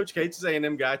coach, Coach Cates, is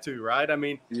A&M guy too, right? I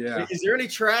mean, is there any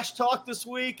trash talk this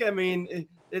week? I mean,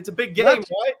 it's a big game,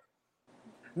 right?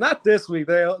 Not this week.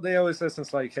 They always say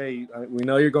since like, hey, we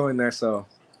know you're going there, so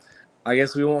I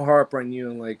guess we won't harp on you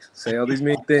and like say all these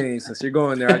mean things since you're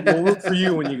going there. We'll root for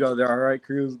you when you go there, all right,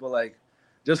 Cruz? But like,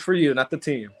 just for you, not the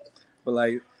team. But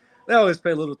like, they always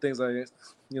say little things like,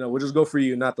 we'll just go for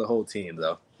you, not the whole team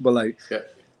though. But like,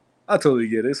 I totally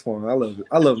get it. It's fun. I love it.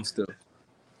 I love them still.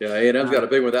 Yeah, A&M's got a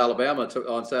big one with Alabama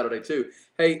on Saturday too.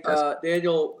 Hey,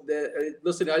 Daniel,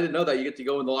 listen, I didn't know that you get to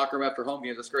go in the locker room after home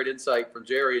games. That's great insight from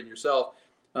Jerry and yourself.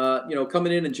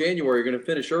 Coming in January, you're going to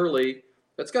finish early.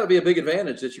 That's got to be a big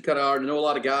advantage that you kind of already know a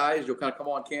lot of guys. You'll kind of come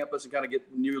on campus and kind of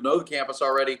you'll know the campus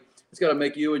already. It's got to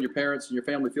make you and your parents and your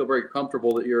family feel very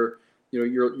comfortable that you're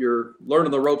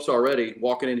learning the ropes already,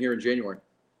 walking in here in January.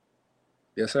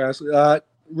 Yes, sir.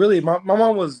 Really, my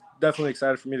mom was definitely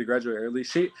excited for me to graduate early.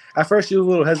 At first she was a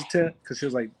little hesitant because she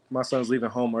was like, my son's leaving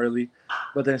home early,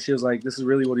 but then she was like, this is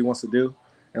really what he wants to do,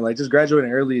 and like just graduating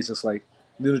early is just like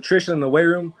the nutrition in the weight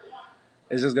room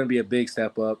is just gonna be a big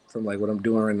step up from like what I'm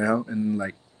doing right now, and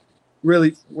like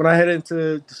really when I head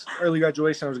into early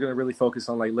graduation, I was gonna really focus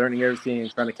on like learning everything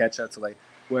and trying to catch up to like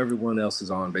what everyone else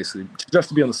is on, basically, just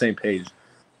to be on the same page.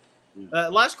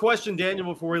 Last question, Daniel,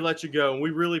 before we let you go, and we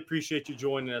really appreciate you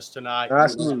joining us tonight.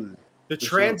 Absolutely. The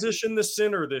transition to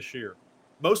center this year.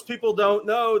 Most people don't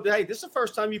know that, hey, this is the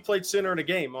first time you played center in a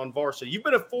game on varsity. You've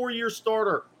been a 4-year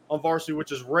starter on varsity,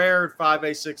 which is rare at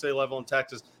 5A, 6A level in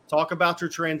Texas. Talk about your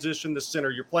transition to center.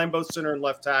 You're playing both center and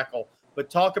left tackle, but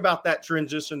talk about that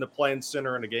transition to playing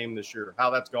center in a game this year, how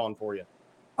that's gone for you.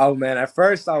 Oh, man, at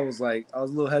first I was a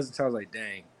little hesitant. I was like,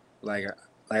 dang,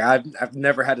 I've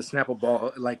never had to snap a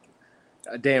ball like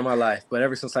a day in my life. But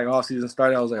ever since like all season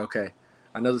started, I was like, okay,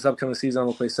 I know this upcoming season I'm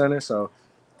gonna play center. So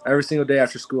every single day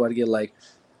after school, I'd get like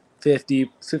 50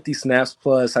 snaps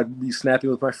plus. I'd be snapping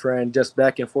with my friend, just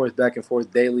back and forth,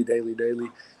 daily.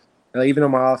 And like, even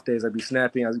on my off days, I'd be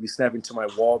snapping to my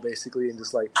wall basically, and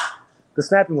just like the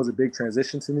snapping was a big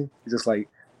transition to me. Just like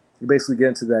you basically get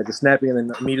into that, just snapping and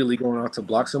then immediately going out to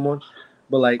block someone.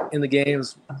 But like in the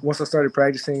games, once I started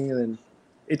practicing, and then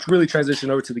it's really transitioned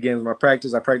over to the games. I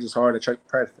practice hard. I try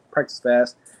to practice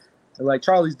fast, and like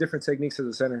try all these different techniques as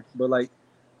a center. But like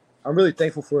I'm really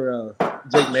thankful for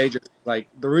Jake Major. Like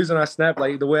the reason I snap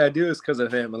like the way I do is because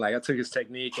of him, and like I took his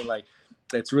technique, and like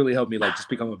it's really helped me like just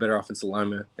become a better offensive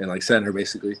lineman and like center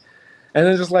basically. And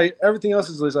then just like everything else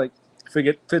is just like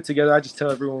fit together. I just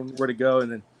tell everyone where to go, and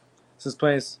then since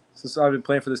I've been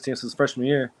playing for this team since freshman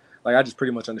year, like I just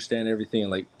pretty much understand everything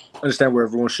and like understand where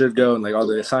everyone should go and like all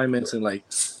the assignments and like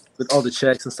with all the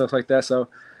checks and stuff like that. So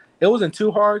it wasn't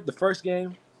too hard the first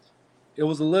game. I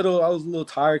was a little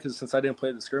tired because since I didn't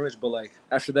play the scrimmage, but like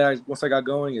after that, once I got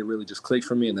going, it really just clicked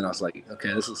for me, and then I was like,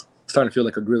 okay, this is starting to feel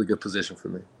like a really good position for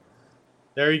me.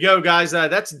 There you go, guys.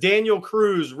 That's Daniel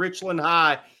Cruz, Richland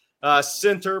High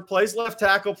center, plays left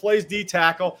tackle, plays D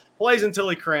tackle, plays until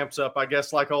he cramps up, I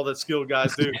guess, like all the skilled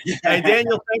guys do. Hey,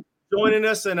 Daniel, thanks for joining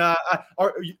us, and I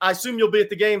assume you'll be at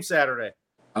the game Saturday.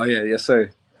 Oh yeah, yes sir.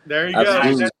 There you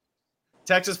go.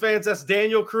 Texas fans, that's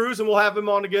Daniel Cruz, and we'll have him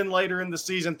on again later in the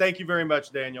season. Thank you very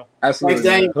much, Daniel. Absolutely.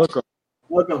 Thanks, Daniel.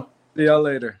 Welcome. See y'all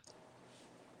later.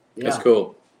 Yeah. That's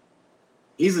cool.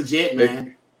 He's legit,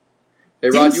 man. Hey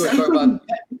Rod, you want to talk about?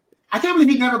 I can't believe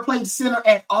he never played center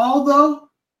at all, though.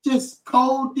 Just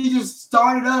cold. He just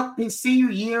started up his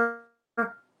senior year.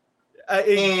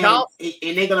 And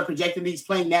they're going to project him. He's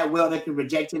playing that well. They can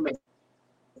project him at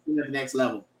the next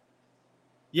level.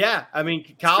 Yeah, I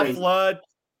mean,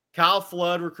 Kyle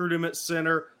Flood recruited him at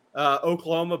center.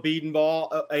 Oklahoma,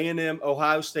 Beadenball, A&M,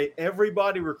 Ohio State.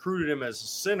 Everybody recruited him as a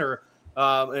center.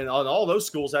 And on all those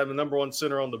schools have the number one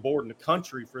center on the board in the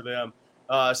country for them.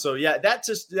 So yeah,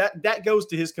 that goes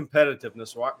to his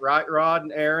competitiveness, right, Rod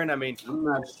and Aaron? I mean,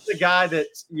 the guy that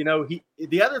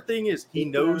the other thing is he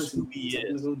knows who he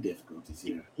is.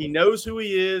 He knows who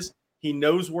he is. He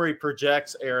knows where he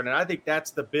projects, Aaron, and I think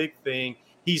that's the big thing.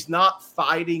 He's not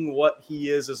fighting what he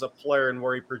is as a player and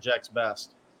where he projects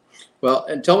best. Well,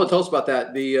 and tell us about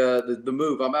that. The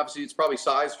move. Obviously it's probably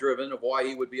size driven of why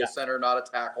he would be a center, not a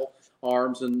tackle,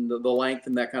 arms and the length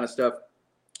and that kind of stuff.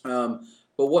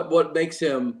 But what makes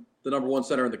him the number one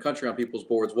center in the country on people's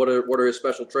boards? What are his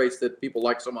special traits that people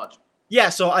like so much? Yeah,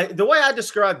 so the way I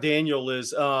describe Daniel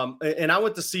is, and I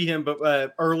went to see him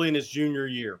early in his junior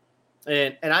year,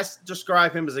 and I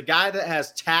describe him as a guy that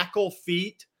has tackle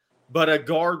feet, but a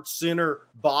guard center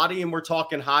body, and we're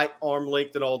talking height, arm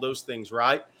length, and all those things,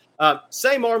 right?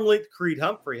 Same arm length Creed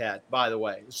Humphrey had, by the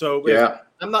way. So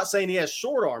I'm not saying he has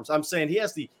short arms. I'm saying he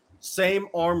has the same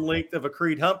arm length of a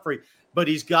Creed Humphrey, but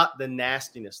he's got the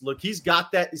nastiness. Look, he's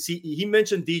got that. See, he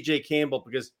mentioned DJ Campbell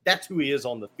because that's who he is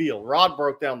on the field. Rod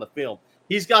broke down the film.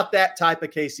 He's got that type of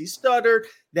Casey Studdard,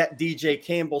 that DJ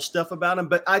Campbell stuff about him.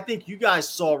 But I think you guys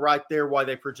saw right there why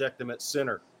they project him at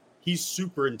center. He's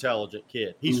super intelligent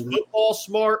kid. He's football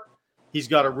smart. He's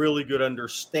got a really good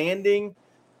understanding.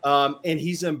 And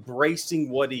he's embracing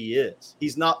what he is.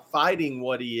 He's not fighting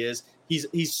what he is.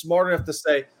 He's smart enough to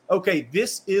say, okay,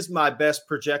 this is my best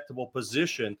projectable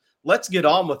position. Let's get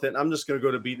on with it. I'm just going to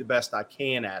go to be the best I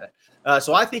can at it.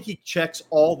 So I think he checks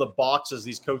all the boxes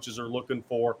these coaches are looking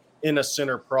for in a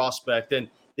center prospect. And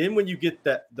then when you get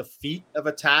the feet of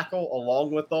a tackle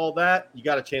along with all that, you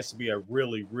got a chance to be a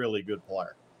really, really good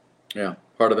player. Yeah,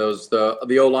 part of those,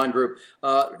 the O-line group.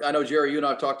 I know, Jerry, you and I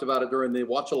have talked about it during the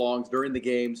watch-alongs, during the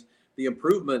games, the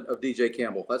improvement of DJ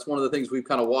Campbell. That's one of the things we've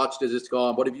kind of watched as it's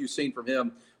gone. What have you seen from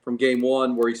him from game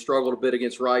one where he struggled a bit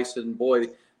against Rice? And, boy,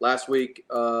 last week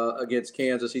against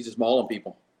Kansas, he's just mauling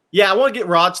people. Yeah, I want to get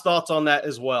Rod's thoughts on that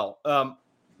as well.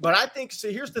 But I think,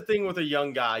 see, here's the thing with a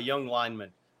young guy, young lineman.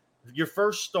 Your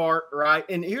first start, right?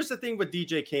 And here's the thing with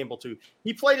DJ Campbell, too.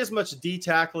 He played as much D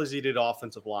tackle as he did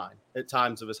offensive line at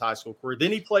times of his high school career.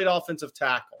 Then he played offensive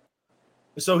tackle.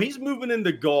 So he's moving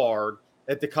into guard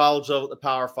at the college level, at the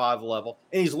Power 5 level,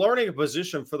 and he's learning a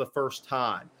position for the first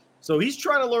time. So he's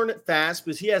trying to learn it fast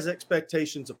because he has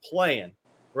expectations of playing,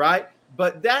 right?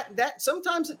 But that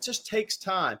sometimes it just takes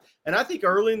time. And I think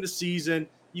early in the season,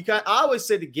 I always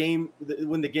say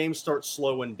when the game starts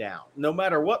slowing down, no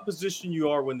matter what position you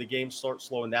are when the game starts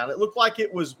slowing down. It looked like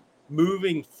it was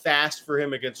moving fast for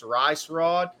him against Rice,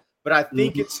 Rod, but I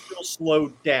think it's still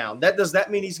slowed down. Does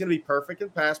that mean he's going to be perfect in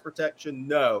pass protection?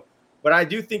 No. But I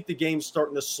do think the game's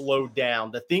starting to slow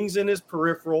down. The things in his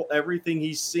peripheral, everything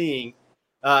he's seeing,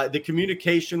 the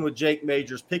communication with Jake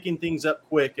Majors, picking things up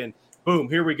quick, and boom,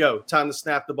 here we go. Time to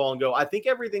snap the ball and go. I think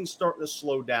everything's starting to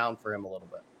slow down for him a little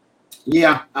bit.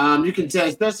 Yeah, you can tell,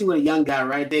 especially with a young guy,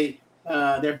 right?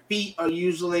 Their feet are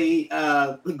usually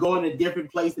going to a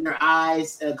different place than their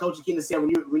eyes. Coach Keenan said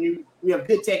when you have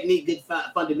good technique, good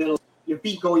fundamentals, your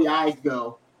feet go where your eyes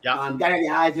go. Yeah, got to have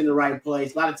your eyes in the right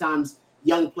place. A lot of times,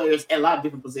 young players at a lot of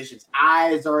different positions,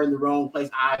 eyes are in the wrong place.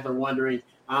 Eyes are wandering.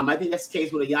 I think that's the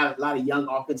case with a lot of young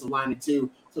offensive linemen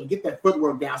too. So to get that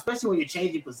footwork down, especially when you're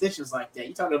changing positions like that,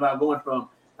 you're talking about going from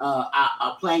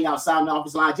playing outside on the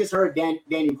offensive line. I just heard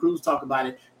Daniel Cruz talk about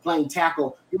it. Playing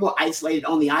tackle, you're more isolated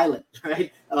on the island,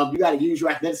 right? You got to use your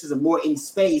athleticism more in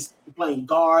space. You're playing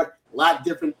guard, a lot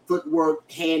different footwork,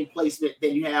 hand placement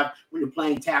than you have when you're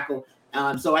playing tackle.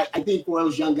 So I think for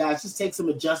those young guys, just take some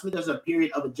adjustment. There's a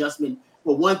period of adjustment.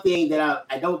 But one thing that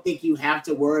I don't think you have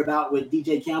to worry about with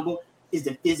DJ Campbell is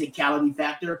the physicality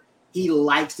factor. He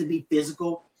likes to be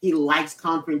physical. He likes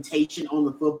confrontation on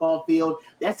the football field.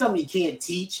 That's something you can't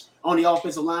teach on the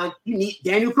offensive line. You need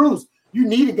Daniel Cruz. You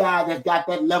need a guy that's got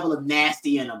that level of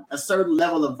nasty in him, a certain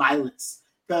level of violence,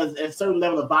 because a certain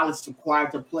level of violence is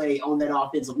required to play on that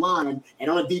offensive line and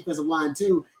on the defensive line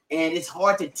too. And it's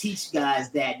hard to teach guys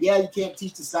that. Yeah, you can't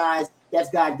teach the size. That's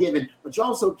God-given. But you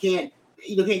also can't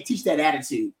teach that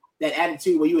attitude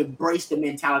where you embrace the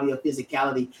mentality of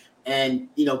physicality. And,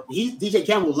 DJ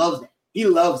Campbell loves that. He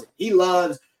loves it. He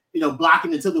loves,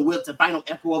 blocking until the final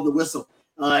echo of the whistle.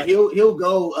 He'll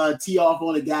go tee off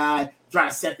on a guy, try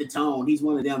to set the tone. He's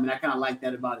one of them, and I kind of like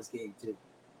that about his game too.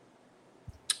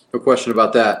 No question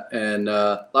about that. And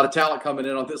a lot of talent coming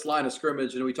in on this line of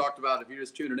scrimmage. And we talked about, if you're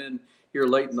just tuning in here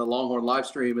late in the Longhorn live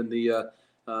stream and the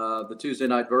Tuesday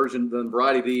night version, the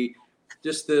variety,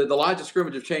 the lines of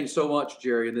scrimmage have changed so much,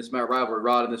 Jerry, in this rivalry,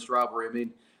 Rod, in this rivalry. I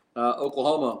mean,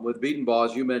 Oklahoma with Beatonbaugh,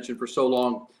 as you mentioned, for so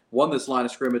long, won this line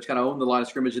of scrimmage, kind of owned the line of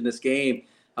scrimmage in this game.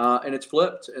 And it's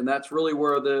flipped, and that's really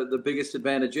where the biggest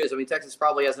advantage is. I mean, Texas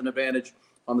probably has an advantage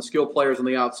on the skilled players on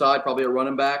the outside, probably a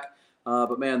running back.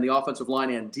 But, man, the offensive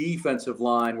line and defensive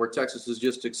line where Texas has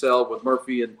just excelled with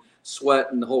Murphy and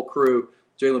Sweat and the whole crew,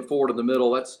 Jalen Ford in the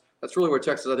middle, that's really where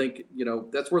Texas, I think,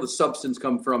 that's where the substance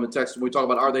comes from in Texas. When we talk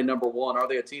about are they number one, are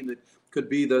they a team that could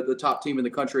be the top team in the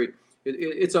country,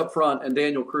 it's up front. And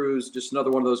Daniel Cruz, just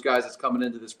another one of those guys that's coming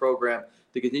into this program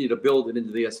to continue to build it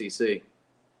into the SEC.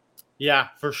 Yeah,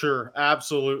 for sure.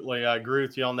 Absolutely. I agree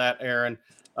with you on that, Aaron.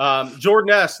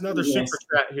 Jordan S., another super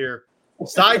chat here.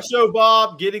 Sideshow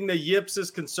Bob, getting the yips is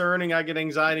concerning. I get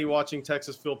anxiety watching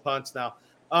Texas field punts now.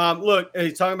 Look,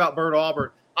 he's talking about Bert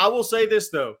Auburn. I will say this,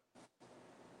 though.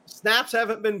 Snaps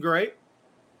haven't been great.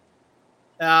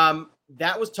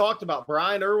 That was talked about.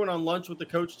 Brian Irwin on Lunch with the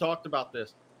Coach talked about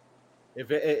this.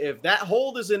 If that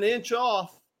hold is an inch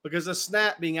off because of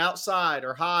snap being outside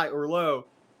or high or low,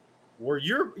 where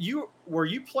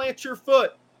you plant your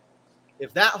foot,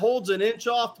 if that holds an inch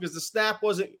off because the snap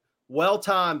wasn't well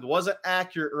timed, wasn't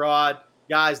accurate, Rod,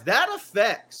 guys, that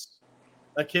affects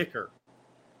a kicker.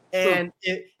 And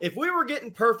if we were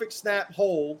getting perfect snap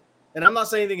hold, and I'm not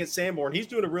saying anything against Sanborn, he's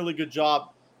doing a really good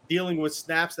job dealing with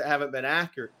snaps that haven't been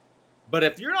accurate. But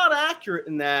if you're not accurate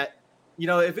in that,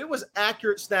 if it was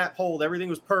accurate snap hold, everything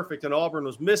was perfect and Auburn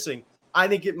was missing, I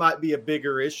think it might be a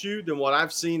bigger issue than what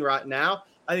I've seen right now.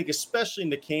 I think especially in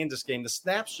the Kansas game, the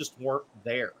snaps just weren't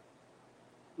there.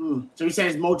 So you're saying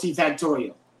it's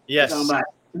multifactorial? Yes.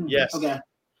 Yes. Okay.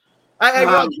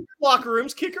 Well, locker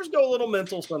rooms, kickers go a little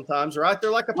mental sometimes, right?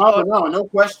 They're like a putter. No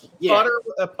question. Yeah.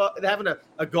 Having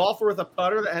a golfer with a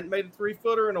putter that hadn't made a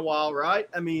 3-footer in a while, right?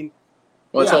 I mean,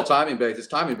 well, it's all timing based. It's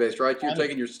timing based, right? You're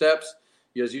taking your steps.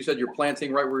 As you said, you're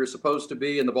planting right where you're supposed to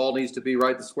be, and the ball needs to be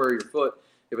right the square of your foot.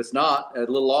 If it's not a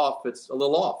little off, it's a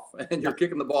little off, and you're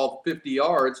kicking the ball 50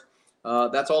 yards.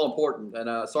 That's all important.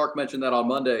 And Sark mentioned that on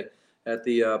Monday at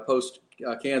the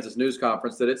post-Kansas news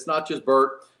conference, that it's not just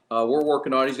Bert. We're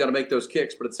working on it. He's got to make those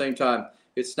kicks, but at the same time,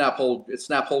 it's snap,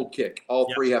 hold, kick. All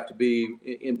three have to be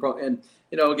in front. And,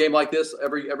 a game like this,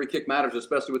 every kick matters,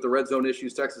 especially with the red zone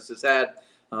issues Texas has had.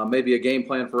 Maybe a game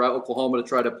plan for Oklahoma to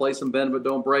try to play some bend but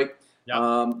don't break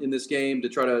in this game, to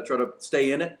try to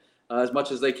stay in it as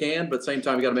much as they can. But at the same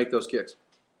time, you got to make those kicks.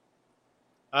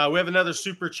 We have another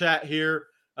super chat here.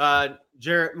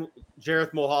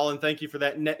 Jareth Mulholland, thank you for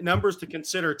that. Numbers to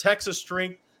consider. Texas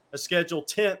strength, a schedule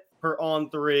 10th per on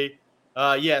 3.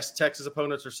 Yes, Texas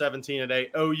opponents are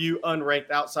 17-8. OU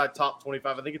unranked outside top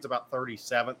 25. I think it's about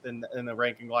 37th in the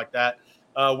ranking like that.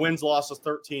 Wins losses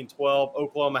 13-12.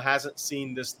 Oklahoma hasn't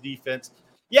seen this defense.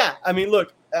 Yeah, I mean,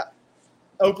 look,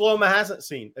 Oklahoma hasn't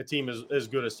seen a team as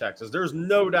good as Texas. There's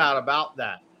no doubt about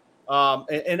that.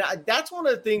 That's one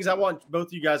of the things I want both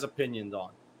of you guys' opinions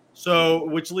on. So,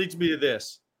 which leads me to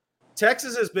this.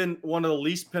 Texas has been one of the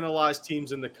least penalized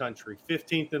teams in the country,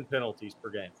 15th in penalties per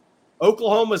game.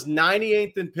 Oklahoma's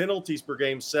 98th in penalties per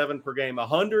game, 7 per game,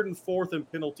 104th in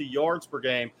penalty yards per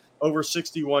game, over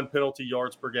 61 penalty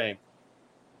yards per game.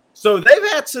 So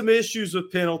they've had some issues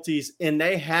with penalties, and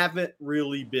they haven't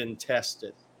really been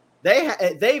tested.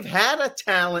 They've had a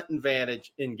talent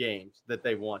advantage in games that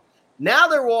they won. Now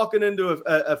they're walking into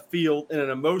a field in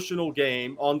an emotional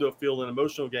game,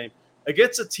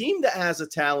 against a team that has a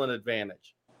talent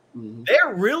advantage. Mm-hmm.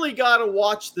 They're really got to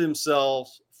watch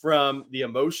themselves from the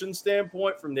emotion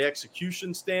standpoint, from the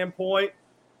execution standpoint,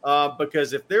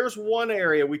 because if there's one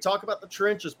area, we talk about the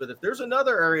trenches, but if there's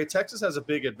another area, Texas has a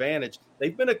big advantage.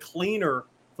 They've been a cleaner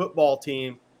football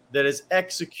team that has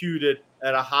executed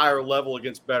at a higher level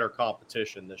against better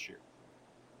competition this year.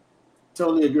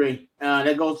 Totally agree.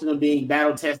 That goes to them being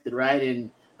battle tested, right?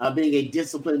 And being a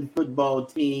disciplined football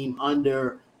team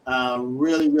under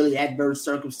really, really adverse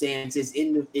circumstances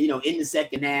in the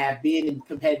second half, being in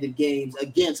competitive games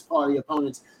against quality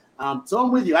opponents. So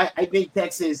I'm with you. I think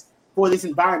Texas, for this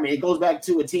environment, it goes back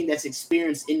to a team that's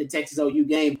experienced in the Texas OU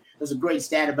game. There's a great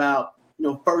stat about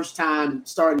first-time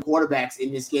starting quarterbacks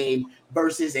in this game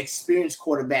versus experienced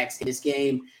quarterbacks in this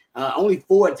game. Only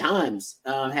 4 times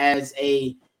has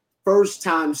a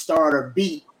first-time starter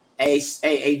beat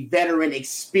a veteran,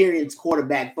 experienced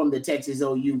quarterback from the Texas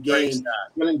OU game.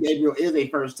 Dylan Gabriel is a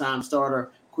first-time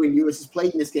starter. Quinn Ewers has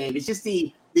played in this game. It's just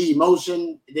the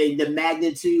emotion, the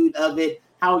magnitude of it,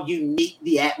 how unique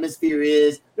the atmosphere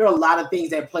is. There are a lot of things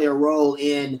that play a role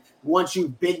in once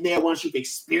you've been there, once you've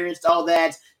experienced all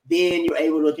that, then you're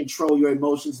able to control your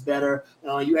emotions better.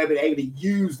 You're able to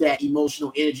use that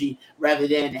emotional energy rather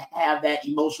than have that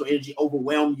emotional energy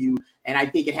overwhelm you. And I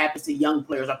think it happens to young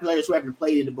players, or players who haven't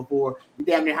played in it before. You're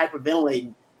damn near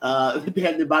hyperventilating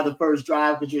by the first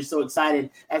drive because you're so excited.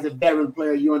 As a veteran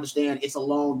player, you understand it's a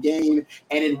long game.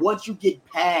 And then once you get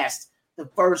past the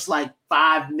first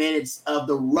 5 minutes of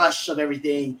the rush of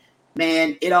everything,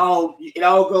 man, it all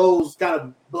goes kind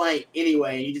of blank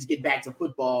anyway. You just get back to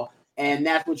football, and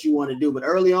that's what you want to do. But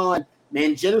early on,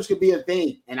 man, jitters could be a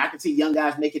thing. And I can see young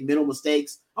guys making mental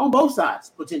mistakes on both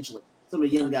sides, potentially, some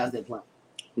of the young guys that play.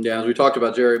 Yeah, as we talked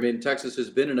about, Jerry, I mean, Texas has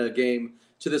been in a game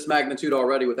to this magnitude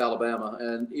already with Alabama,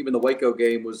 and even the Waco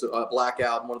game was a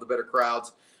blackout and one of the better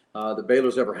crowds that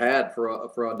Baylor's ever had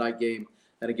for a night game,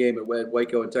 and a game at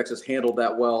Waco, and Texas handled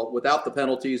that well without the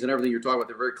penalties and everything you're talking about.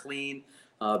 They're very clean,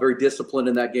 very disciplined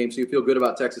in that game, so you feel good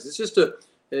about Texas. It's just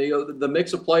the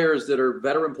mix of players that are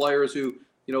veteran players who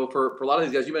for a lot of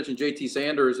these guys, you mentioned JT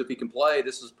Sanders. If he can play,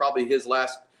 this is probably his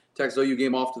last Texas OU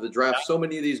game off to the draft. So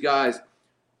many of these guys,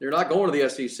 they're not going to the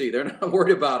SEC. They're not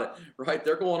worried about it, right?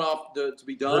 They're going off to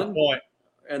be done. Good point.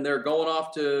 And they're going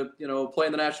off to, play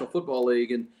in the National Football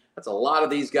League. And that's a lot of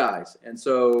these guys. And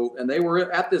they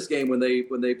were at this game when they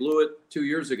blew it 2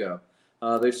 years ago.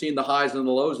 They've seen the highs and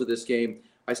the lows of this game.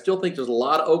 I still think there's a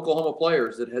lot of Oklahoma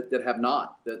players that have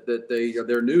not, that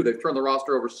they're new. They've turned the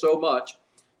roster over so much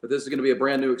that this is going to be a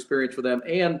brand new experience for them.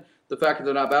 And the fact that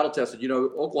they're not battle tested.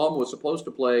 Oklahoma was supposed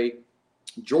to play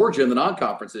Georgia in the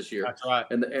non-conference this year. That's right.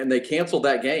 And they canceled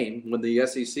that game when the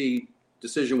SEC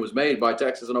decision was made by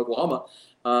Texas and Oklahoma.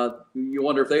 You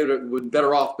wonder if they would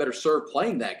better serve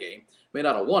playing that game. May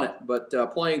not have won it, but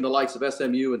playing the likes of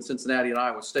SMU and Cincinnati and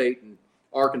Iowa State and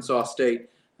Arkansas State,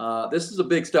 this is a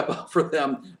big step up for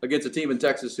them against a team in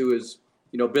Texas who has,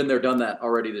 been there, done that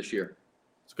already this year.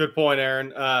 It's a good point,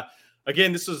 Aaron.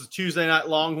 Again, this is a Tuesday night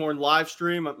Longhorn live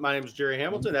stream. My name is Jerry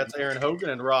Hamilton. That's Aaron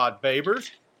Hogan and Rod Babers.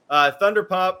 Thunder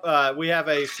Pup, we have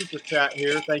a super chat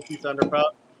here. Thank you, Thunder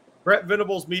Pup. Brett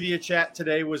Venables' media chat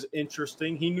today was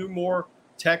interesting. He knew more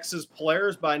Texas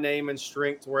players by name and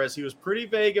strength, whereas he was pretty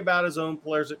vague about his own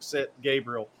players except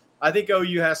Gabriel. I think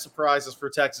OU has surprises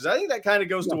for Texas. I think that kind of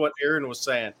goes to what Aaron was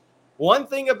saying. One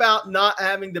thing about not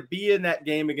having to be in that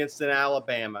game against an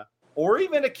Alabama or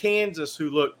even a Kansas who,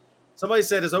 look, somebody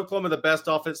said, is Oklahoma the best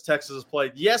offense Texas has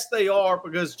played? Yes, they are,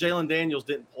 because Jalen Daniels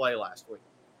didn't play last week.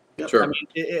 Sure. I mean,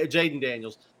 Jaden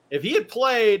Daniels. If he had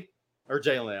played, or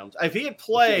Jalen Daniels, if he had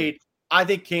played, I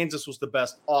think Kansas was the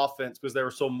best offense because they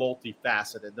were so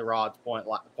multifaceted, the Rod's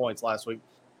points last week.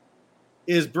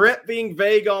 Is Brent being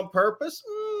vague on purpose?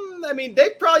 I mean,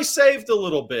 they probably saved a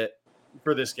little bit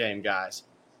for this game, guys.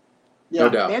 Yeah, no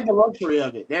doubt. They have the luxury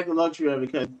of it.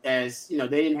 Because, as you know,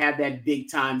 they didn't have that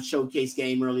big-time showcase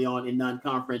game early on in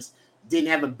non-conference. Didn't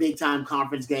have a big-time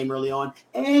conference game early on.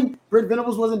 And Brent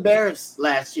Venables was embarrassed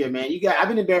last year, man. I've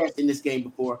been embarrassed in this game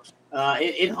before.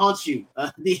 It haunts you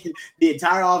the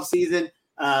entire offseason,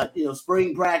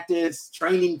 spring practice,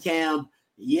 training camp.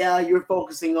 Yeah, you're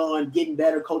focusing on getting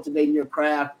better, cultivating your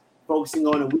craft, focusing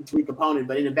on a week-to-week opponent.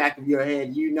 But in the back of your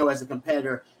head, as a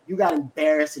competitor, you got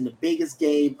embarrassed in the biggest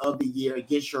game of the year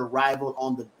against your rival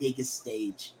on the biggest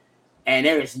stage. And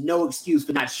there is no excuse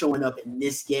for not showing up in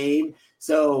this game.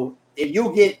 So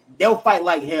they'll fight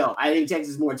like hell. I think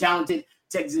Texas is more talented.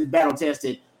 Texas is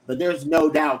battle-tested. But there's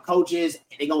no doubt coaches,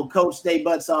 they're going to coach their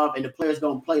butts off, and the players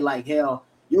going to play like hell.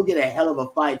 You'll get a hell of a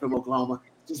fight from Oklahoma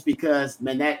just because,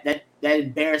 man, that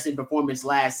embarrassing performance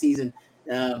last season,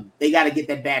 they got to get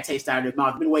that bad taste out of their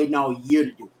mouth. Been waiting all year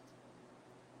to do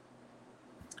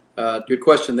it. Good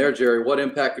question there, Jerry. What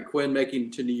impact could Quinn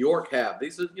making to New York have?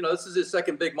 This is his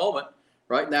second big moment,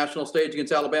 right? National stage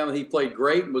against Alabama. He played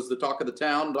great and was the talk of the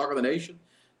town, talk of the nation.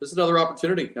 This is another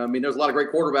opportunity. I mean, there's a lot of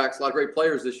great quarterbacks, a lot of great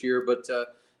players this year, but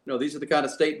these are the kind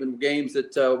of statement games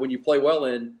that when you play well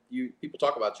in, people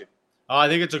talk about you. I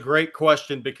think it's a great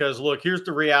question because, look, here's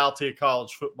the reality of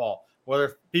college football.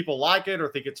 Whether people like it or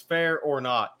think it's fair or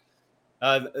not,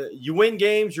 you win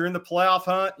games, you're in the playoff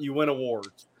hunt, you win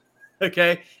awards.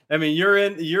 Okay, I mean you're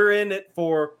in it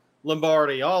for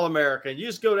Lombardi, All-American. You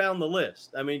just go down the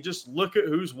list. I mean, just look at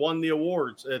who's won the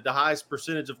awards, the highest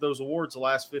percentage of those awards the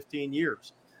last 15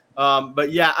 years.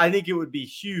 But yeah, I think it would be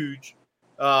huge.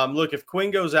 Look, if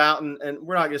Quinn goes out and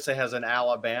we're not going to say has an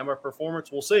Alabama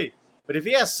performance, we'll see. But if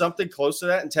he has something close to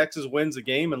that and Texas wins the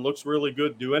game and looks really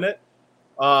good doing it,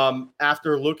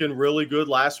 after looking really good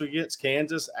last week against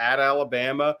Kansas, at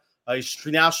Alabama, he's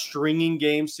now stringing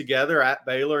games together at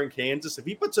Baylor and Kansas. If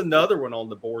he puts another one on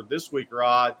the board this week,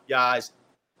 Rod, guys,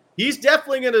 he's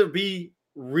definitely going to be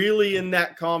really in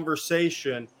that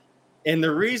conversation. And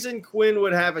the reason Quinn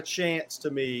would have a chance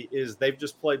to me is they've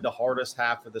just played the hardest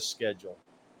half of the schedule.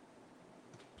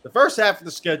 The first half of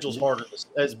the schedule is harder,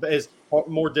 is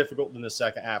more difficult than the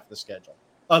second half of the schedule,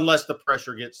 unless the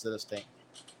pressure gets to this team.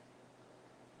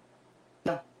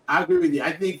 I agree with you.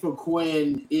 I think for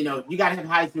Quinn, you got to have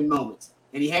Heisman moments.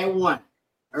 And he had one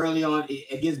early on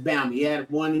against Bama. He had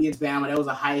one against Bama. That was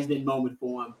a Heisman moment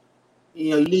for him.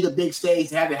 You need a big stage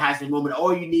to have a Heisman moment,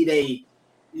 or you need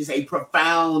a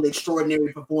profound,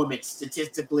 extraordinary performance,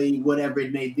 statistically, whatever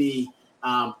it may be.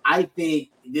 I think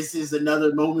this is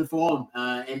another moment for him.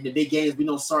 And the big games, we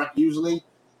know Sark usually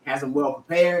has him well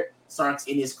prepared. Sark's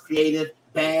in his creative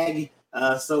bag,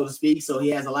 so to speak. So he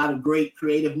has a lot of great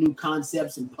creative new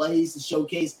concepts and plays to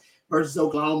showcase versus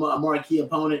Oklahoma, a marquee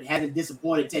opponent. Hasn't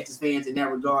disappointed Texas fans in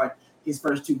that regard his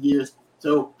first 2 years.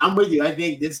 So I'm with you. I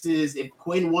think this is, if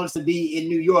Quinn wants to be in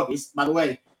New York, by the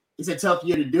way, it's a tough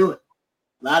year to do it.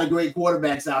 A lot of great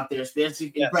quarterbacks out there,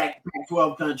 especially in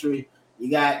Pac-12 country.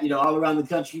 You got, all around the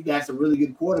country, you got some really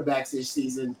good quarterbacks this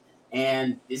season.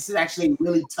 And this is actually a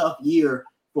really tough year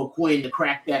for Quinn to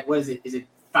crack that. What is it? Is it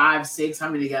 5, 6? How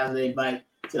many guys do they invite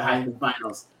to the Heisman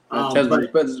Finals?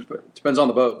 Depends on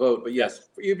the vote, but yes,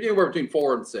 anywhere between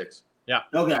 4 and 6. Yeah.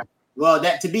 Okay. Well,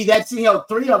 that 3 of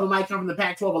them might come from the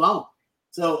Pac-12 alone.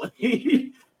 So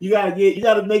you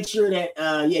gotta make sure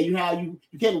that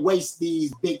you can't waste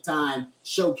these big time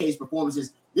showcase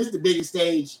performances. This is the biggest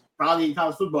stage probably in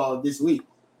college football this week.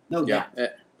 No doubt.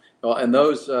 Well, and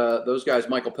those guys,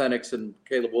 Michael Penix and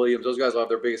Caleb Williams, those guys will have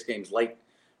their biggest games late,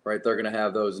 right? They're going to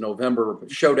have those November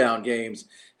showdown games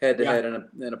head-to-head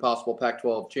in a possible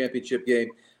Pac-12 championship game.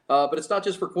 But it's not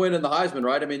just for Quinn and the Heisman,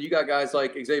 right? I mean, you got guys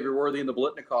like Xavier Worthy and the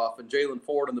Blitnikoff and Jalen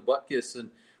Ford and the Butkus. And,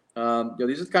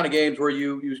 these are the kind of games where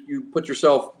you put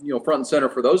yourself, front and center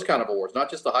for those kind of awards, not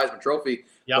just the Heisman Trophy.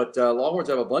 Yep. But Longhorns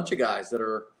have a bunch of guys that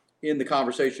are in the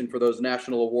conversation for those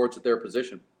national awards at their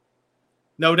position.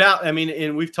 No doubt. I mean,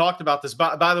 and we've talked about this.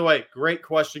 By the way, great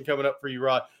question coming up for you,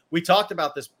 Rod. We talked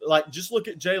about this. Like, just look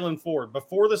at Jalen Ford.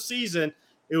 Before the season,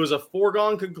 it was a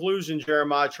foregone conclusion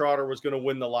Jeremiah Trotter was going to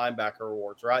win the linebacker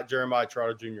awards, right? Jeremiah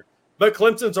Trotter Jr. But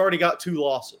Clemson's already got 2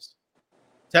 losses.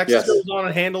 Texas goes on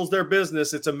and handles their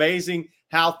business. It's amazing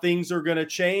how things are going to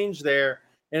change there.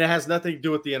 And it has nothing to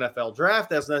do with the NFL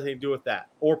draft. It has nothing to do with that.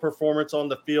 Or performance on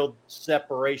the field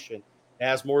separation. It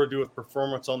has more to do with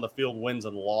performance on the field wins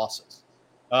and losses.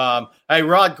 Hey,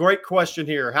 Rod, great question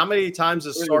here. How many times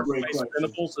has Sark faced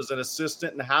Venables as an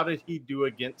assistant, and how did he do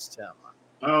against him?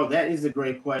 Oh, that is a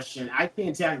great question. I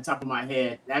can't tell off the top of my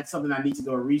head. That's something I need to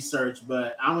go research,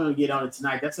 but I'm going to get on it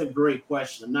tonight. That's a great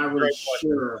question. I'm not really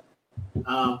sure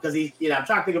because I'm trying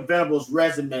to think of Venables'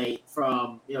 resume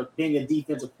from being a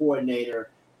defensive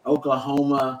coordinator,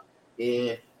 Oklahoma.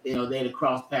 If they had a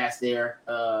cross pass there,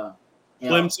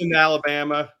 Clemson,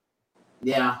 Alabama.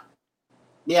 Yeah,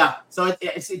 so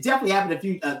it definitely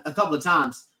happened a couple of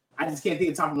times. I just can't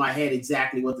think of the top of my head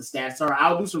exactly what the stats are.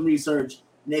 I'll do some research.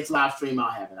 Next live stream, I'll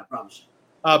have it. I promise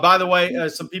you. By the way,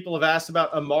 some people have asked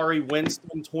about Amari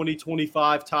Winston,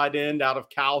 2025 tight end out of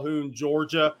Calhoun,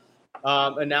 Georgia,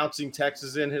 announcing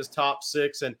Texas in his top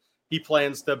 6, and he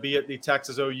plans to be at the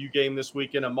Texas OU game this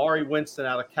weekend. Amari Winston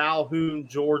out of Calhoun,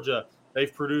 Georgia.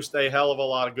 They've produced a hell of a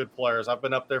lot of good players. I've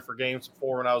been up there for games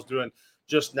before when I was doing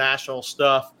just national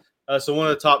stuff. So one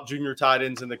of the top junior tight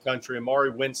ends in the country, Amari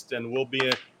Winston, will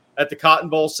be at the Cotton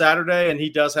Bowl Saturday, and he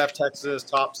does have Texas in his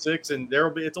top 6, and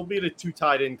it'll be the 2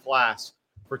 tight end class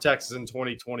for Texas in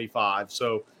 2025.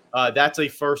 So that's a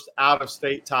first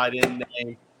out-of-state tight end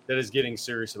name that is getting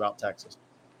serious about Texas.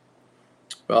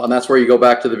 Well, and that's where you go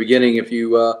back to the beginning. If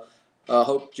you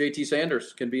hope JT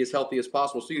Sanders can be as healthy as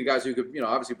possible. Speaking of guys who could,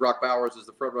 obviously Brock Bowers is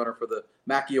the front runner for the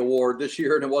Mackey Award this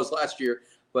year, and it was last year.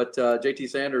 But JT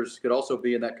Sanders could also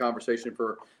be in that conversation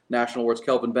for national awards.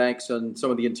 Kelvin Banks and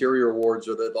some of the interior awards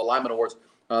or the lineman awards.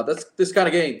 That's this kind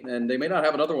of game, and they may not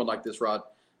have another one like this, Rod.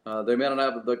 They may not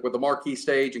have with the marquee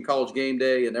stage and College Game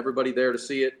Day and everybody there to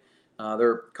see it. There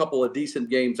are a couple of decent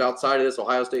games outside of this.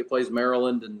 Ohio State plays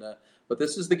Maryland, but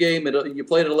this is the game. You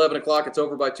played at 11 o'clock. It's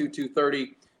over by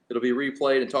 2:30. It'll be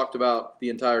replayed and talked about the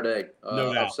entire day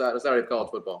of Saturday of college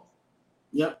football.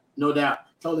 Yep, no doubt.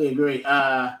 Totally agree.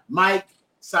 Mike.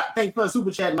 Thanks for the super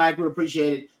chat, Mike. We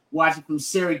appreciate it. Watching from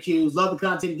Syracuse. Love the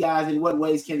content, guys. In what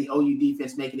ways can the OU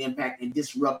defense make an impact and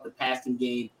disrupt the passing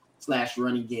game /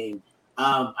 running game?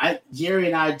 Jerry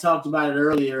and I talked about it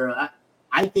earlier.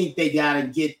 I think they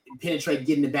got to penetrate,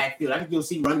 get in the backfield. I think you'll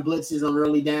see run blitzes on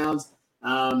early downs.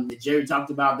 Jerry talked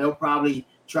about they'll probably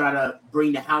try to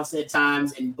bring the house at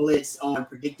times and blitz on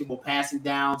predictable passing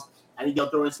downs. I think they'll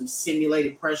throw in some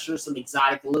simulated pressure, some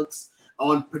exotic looks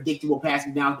on predictable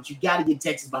passing downs, but you got to get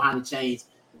Texas behind the chains.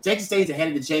 If Texas stays ahead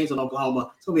of the chains on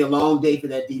Oklahoma, it's going to be a long day for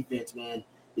that defense, man,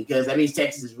 because that means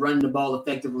Texas is running the ball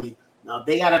effectively.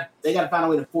 They got to find a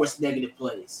way to force negative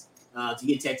plays to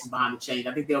get Texas behind the chains.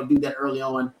 I think they'll do that early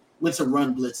on with some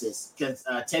run blitzes because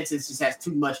Texas just has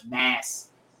too much mass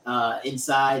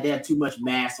inside. They have too much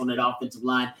mass on that offensive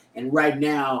line. And right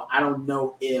now, I don't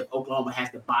know if Oklahoma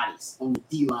has the bodies on the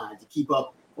D-line to keep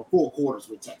up for 4 quarters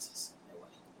with Texas.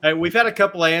 Hey, we've had a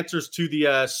couple of answers to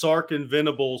the Sark and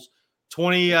Venables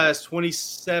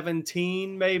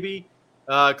 2017, maybe,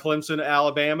 Clemson,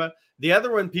 Alabama. The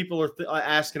other one people are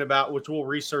asking about, which we'll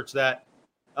research that,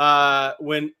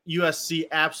 when USC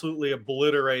absolutely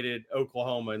obliterated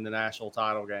Oklahoma in the national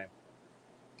title game.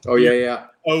 Oh, yeah.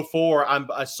 04.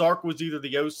 Sark was either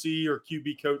the OC or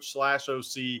QB coach /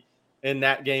 OC in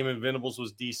that game, and Venables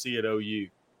was DC at OU.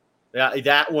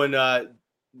 That one,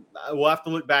 we'll have to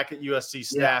look back at USC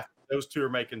staff. Yeah. Those 2 are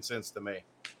making sense to me.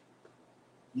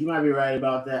 You might be right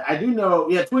about that. I do know.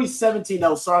 Yeah, 2017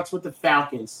 though, Sark's with the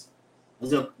Falcons.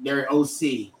 They're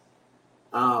OC.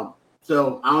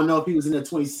 So I don't know if he was in the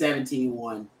 2017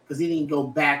 one because he didn't go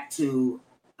back to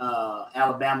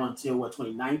Alabama until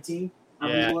 2019. I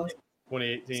believe it was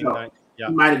 2018. So yeah,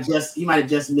 he might have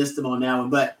just missed him on that one.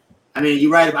 But I mean,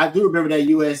 you're right. I do remember that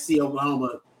USC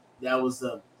Oklahoma. That was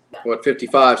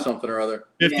 55 something or other.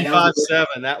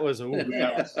 55-7. That was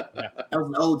that was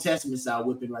an Old Testament style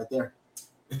whipping right there.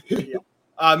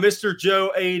 Mr.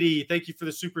 Joe 80, thank you for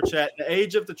the super chat. In the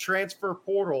age of the transfer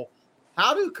portal,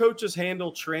 how do coaches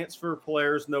handle transfer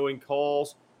players knowing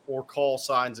calls or call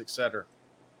signs, etc.?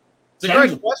 It's a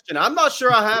great question. I'm not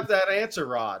sure I have that answer,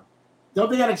 Rod.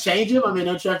 Don't they got to change him? I mean,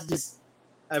 don't you have to just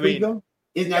tweak them?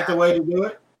 Isn't that the way to do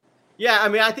it? Yeah, I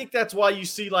mean, I think that's why you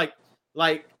see like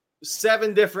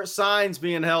 7 different signs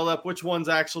being held up. Which one's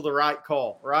actually the right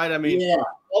call, right? I mean,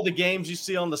 all the games you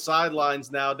see on the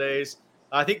sidelines nowadays.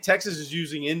 I think Texas is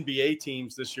using NBA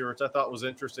teams this year, which I thought was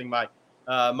interesting. My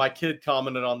kid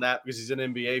commented on that because he's an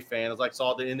NBA fan. I was like,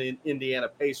 saw the Indiana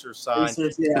Pacers sign.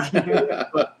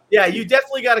 But, yeah, you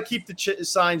definitely got to keep the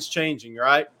signs changing,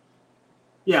 right?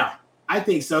 Yeah, I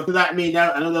think so. Because I mean,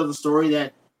 I know there was a story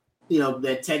that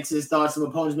that Texas thought some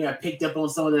opponents may have picked up on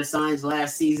some of their signs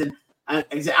last season.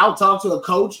 I'll talk to a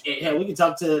coach. And we can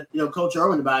talk to Coach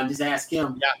Irwin about it and just ask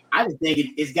him. Yeah. I just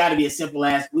think it's got to be as simple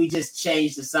as we just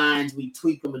change the signs, we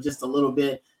tweak them just a little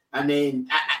bit. I mean,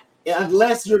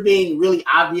 unless you're being really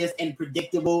obvious and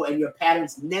predictable and your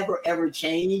patterns never ever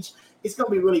change, it's going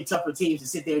to be really tough for teams to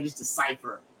sit there and just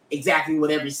decipher exactly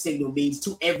what every signal means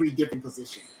to every different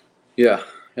position. Yeah,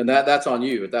 and that's on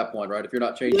you at that point, right? If you're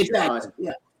not changing your signs.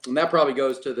 Yeah. And that probably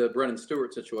goes to the Brennan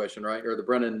Stewart situation, right? Or the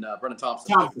Brennan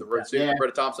Thompson, the receiver, yeah.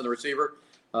 Brennan Thompson, the receiver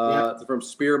from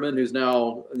Spearman, who's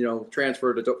now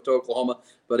transferred to Oklahoma,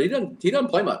 but he doesn't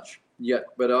play much yet.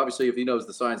 But obviously, if he knows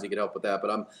the signs, he can help with that. But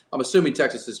I'm assuming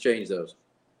Texas has changed those.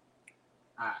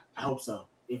 I hope so.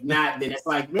 If not, then it's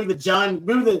like remember John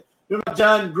Gruden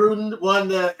won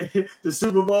the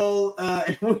Super Bowl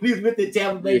when he was with the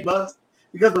Tampa Bay Bucks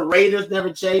because the Raiders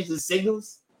never changed the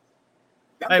signals.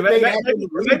 Hey,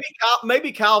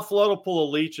 maybe Kyle Flood will pull a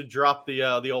Leach and drop the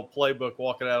old playbook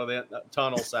walking out of the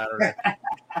tunnel Saturday.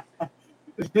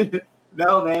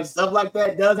 No, man, stuff like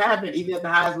that does happen even at the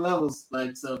highest levels.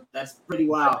 Like, so that's pretty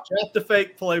wild. Drop the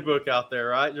fake playbook out there,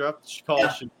 right? Drop the call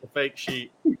sheet, the fake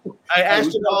sheet. Hey,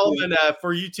 Ashton Allman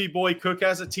for UT Boy Cook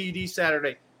has a TD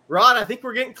Saturday. Rod, I think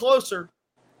we're getting closer.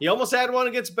 He almost had one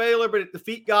against Baylor, but the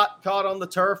feet got caught on the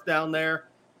turf down there.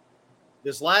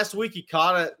 This last week, he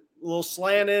caught a little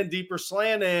slant in, deeper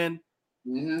slant in.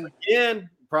 Mm-hmm. Again,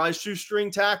 probably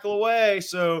shoestring tackle away.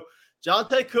 So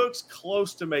Jonte Cook's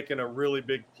close to making a really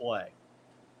big play.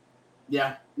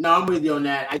 Yeah, no, I'm with you on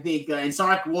that. I think, and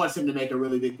Sark wants him to make a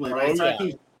really big play. Right?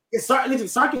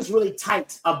 Sark is really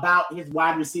tight about his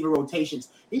wide receiver rotations.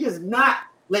 He does not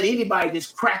let anybody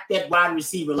just crack that wide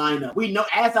receiver lineup. We know,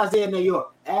 ask Isaiah New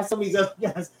York, ask some of these other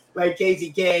guys like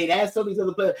Casey Kane, ask some of these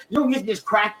other players. You don't get to just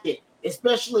crack it,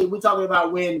 especially we're talking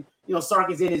about when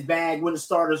Sark is in his bag, when the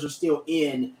starters are still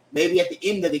in. Maybe at the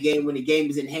end of the game, when the game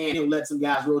is in hand, he'll let some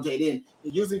guys rotate in.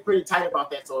 He's usually pretty tight about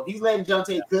that. So if he's letting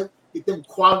Jonte Cook get them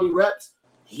quality reps,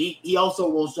 he also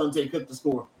wants Jonte Cook to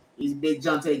score. He's a big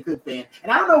Jonte Cook fan.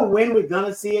 And I don't know when we're going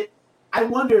to see it. I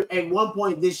wonder at one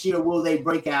point this year, will they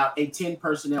break out a 10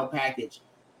 personnel package,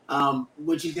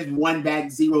 which is just one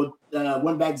back zero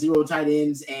tight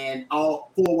ends and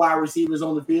all 4 wide receivers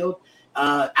on the field.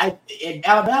 In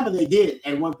Alabama, they did it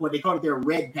at one point. They called it their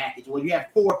red package. When you have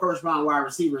 4 first-round wide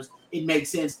receivers, it makes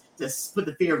sense to put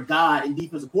the fear of God in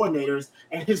defensive coordinators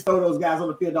and just throw those guys on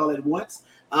the field all at once.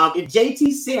 If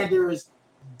JT Sanders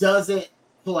doesn't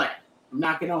play, I'm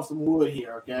knocking on some wood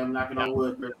here, okay? I'm knocking on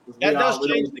wood. That does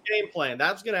change the game plan.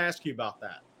 I was going to ask you about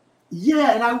that.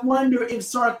 Yeah, and I wonder if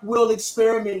Sark will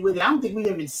experiment with it. I don't think we've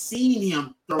even seen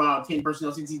him throw out 10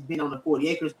 personnel since he's been on the 40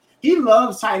 acres. He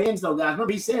loves tight ends, though, guys.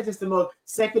 Remember, he says it's the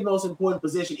second most important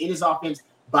position in his offense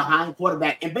behind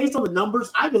quarterback. And based on the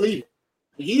numbers, I believe it.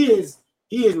 He is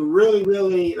really,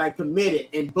 really committed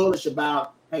and bullish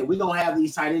about, hey, we're gonna have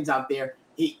these tight ends out there.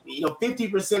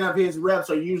 50% of his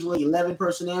reps are usually 11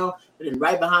 personnel, but then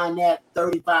right behind that,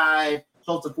 35,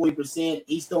 close to 40%,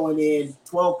 he's throwing in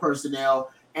 12 personnel.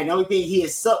 And the only thing he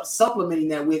is supplementing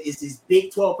that with is his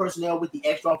big 12 personnel with the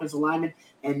extra offensive lineman.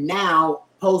 And now,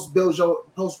 post Rojo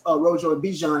and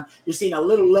Bijan, you're seeing a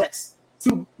little less,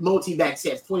 2 multi-back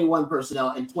sets, 21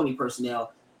 personnel and 20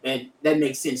 personnel. And that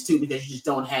makes sense, too, because you just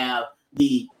don't have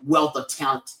the wealth of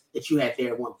talent that you had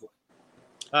there at one point.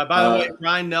 By the way,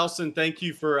 Ryan Nelson, thank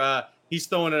you for he's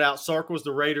throwing it out. Sark was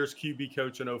the Raiders QB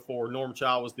coach in 2004. Norm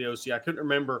Child was the OC. I couldn't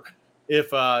remember if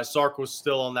Sark was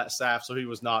still on that staff, so he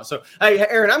was not. So, hey,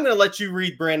 Aaron, I'm going to let you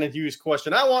read Brandon Hughes'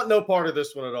 question. I want no part of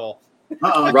this one at all.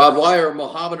 Rod Wire,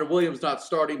 Muhammad and Williams not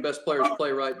starting. Best players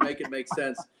play right. Make it make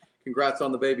sense. Congrats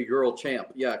on the baby girl champ.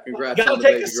 Yeah, congrats on the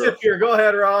baby girl. Take a sip here. Go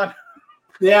ahead, Rod.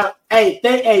 Yeah. Hey,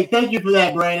 thank you for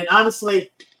that, Brandon. Honestly,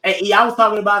 hey, I was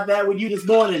talking about that with you this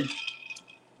morning.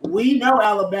 We know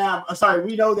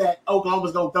we know that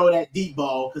Oklahoma's going to throw that deep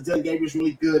ball because Dylan Gabriel's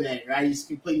really good at it, right? He's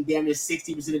completing damn near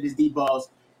 60% of his deep balls.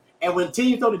 And when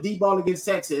teams throw the deep ball against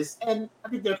Texas, and I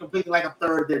think they're completing like a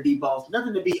third of their deep balls,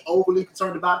 nothing to be overly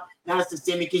concerned about, not a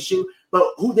systemic issue,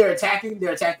 but who they're attacking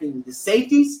the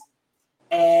safeties,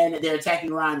 and they're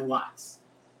attacking Ryan Watts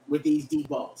with these deep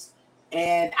balls.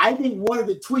 And I think one of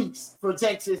the tweaks for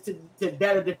Texas to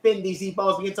better defend these deep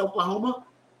balls against Oklahoma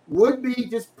would be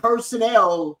just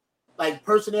personnel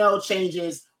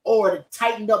changes or to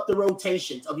tighten up the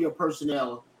rotations of your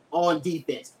personnel on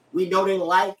defense. We know they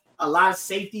like a lot of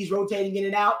safeties rotating in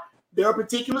and out. There are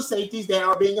particular safeties that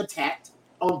are being attacked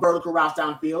on vertical routes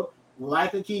downfield,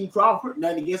 like Akeem Crawford.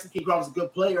 Nothing against Akeem Crawford's a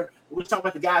good player. But we're talking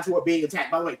about the guys who are being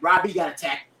attacked. By the way, Rod B got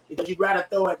attacked because you'd rather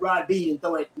throw at Rod B than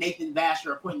throw at Nathan Vasher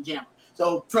or Quentin Jammer.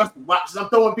 So trust me, I'm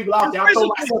throwing people out there.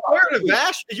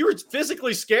 You were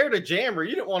physically scared of Jammer.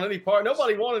 You didn't want any part.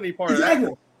 Nobody wanted any part of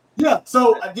that. Yeah,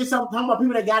 so just talking about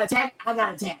people that got attacked, I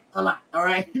got attacked a lot, all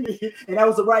right? And that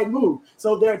was the right move.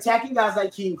 So they're attacking guys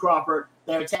like Keem Crawford.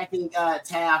 They're attacking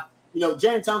Taft.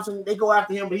 Jerry Thompson, they go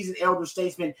after him, but he's an elder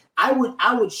statesman. I would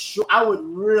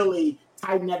really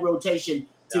tighten that rotation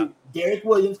to Derek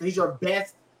Williams because he's your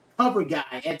best cover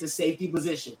guy at the safety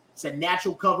position. It's a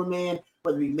natural cover man,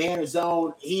 whether it be man or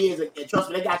zone. He is trust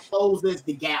me, that guy closes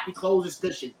the gap. He closes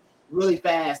cushion really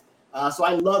fast. So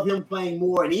I love him playing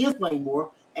more, and he is playing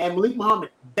more. And Malik Muhammad,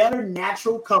 better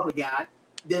natural cover guy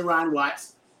than Ryan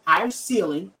Watts, higher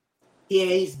ceiling.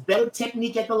 He has better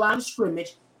technique at the line of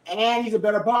scrimmage, and he's a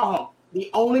better ball hawk. The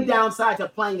only downside to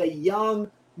playing a young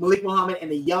Malik Muhammad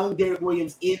and a young Derek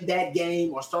Williams in that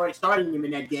game, or starting him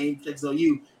in that game, Texas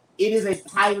OU, it is a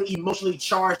highly emotionally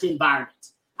charged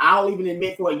environment. I'll even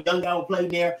admit for a young guy who played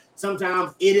there,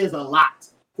 sometimes it is a lot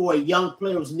for a young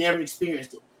player who's never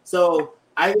experienced it. So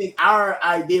I think our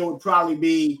idea would probably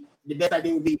be, the best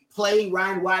idea would be play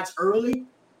Ryan Watts early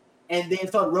and then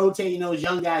start rotating those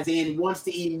young guys in once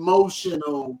the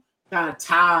emotional kind of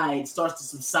tide starts to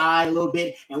subside a little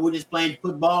bit and we're just playing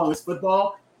football. It's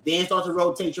football. Then start to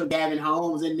rotate your Gavin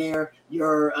Holmes in there,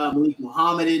 your Malik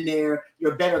Muhammad in there,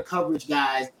 your better coverage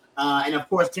guys. And, of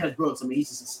course, Terrence Brooks. I mean, he's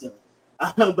just a stealer.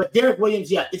 But Derek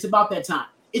Williams, yeah, it's about that time.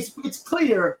 It's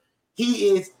clear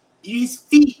his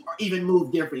feet are even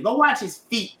moved differently. Go watch his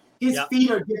feet. His feet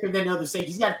are different than other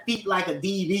safeties. He's got feet like a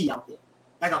DB out there,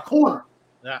 like a corner.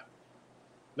 Yeah,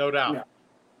 no doubt. Yeah.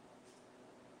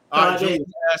 All right, Julie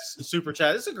asks Super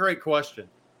Chat. This is a great question.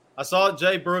 I saw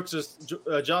Jonathan Brooks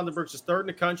is third in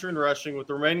the country in rushing, with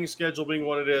the remaining schedule being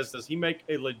what it is. Does he make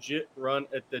a legit run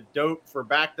at the dope for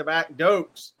back-to-back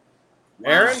dokes?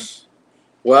 Aaron?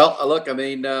 Well, look, I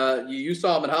mean, you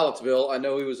saw him in Hallettsville. I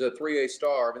know he was a 3A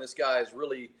star. I mean, this guy is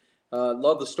really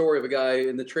love the story of a guy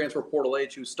in the transfer portal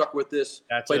age who stuck with this,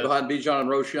 played behind Bijan and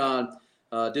Roshan,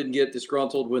 didn't get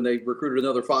disgruntled when they recruited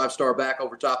another 5-star back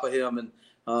over top of him, and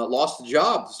lost the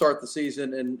job to start the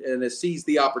season and has seized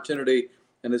the opportunity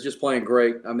and is just playing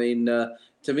great. I mean,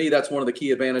 to me, that's one of the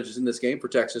key advantages in this game for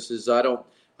Texas is I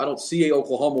don't see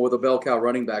Oklahoma with a bell cow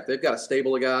running back. They've got a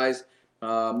stable of guys.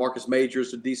 Marcus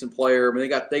Majors, a decent player. I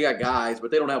mean, they got guys,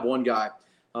 but they don't have one guy.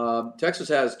 Texas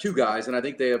has 2 guys, and I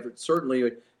think they have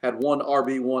certainly had one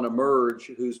RB1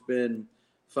 emerge who's been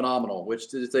phenomenal,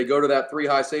 which is they go to that 3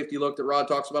 high safety look that Rod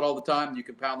talks about all the time. You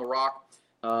can pound the rock.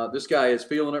 This guy is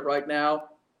feeling it right now.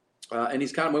 And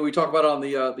he's kind of, when we talk about it on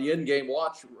the in-game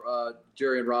watch,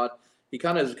 Jerry and Rod, he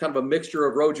kind of is kind of a mixture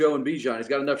of Rojo and Bijan. He's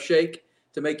got enough shake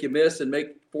to make you miss and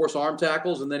force arm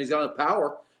tackles, and then he's got enough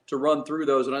power to run through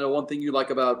those. And I know one thing you like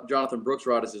about Jonathan Brooks,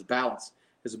 Rod, is his balance,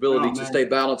 his ability to stay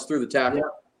balanced through the tackle. Yeah.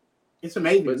 It's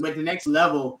amazing. But the next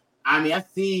level, I mean, I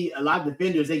see a lot of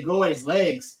defenders, they go at his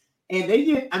legs, and they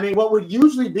get, I mean, what would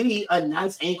usually be a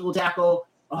nice ankle tackle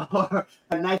or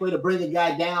a nice way to bring a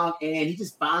guy down, and he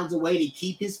just finds a way to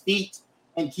keep his feet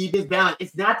and keep his balance.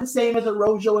 It's not the same as a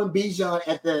Rojo and Bijan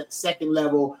at the second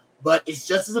level, but it's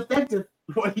just as effective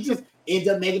when he just ends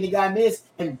up making the guy miss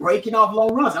and breaking off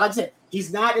long runs. Like I said,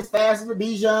 he's not as fast as a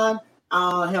Bijan.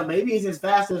 Hell, maybe he's as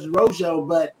fast as Rojo,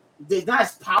 but he's not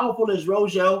as powerful as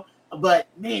Rojo. But,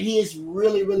 man, he is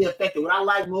really, really effective. What I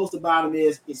like most about him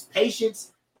is his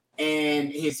patience and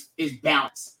his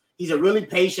balance. He's a really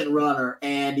patient runner.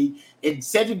 And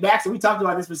Cedric Baxter, we talked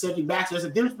about this with Cedric Baxter. There's a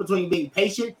difference between being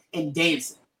patient and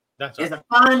dancing. There's a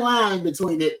fine line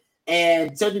between it.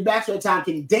 And certain backs at time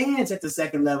can dance at the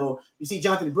second level. You see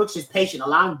Jonathan Brooks is patient,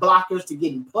 allowing blockers to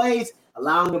get in plays,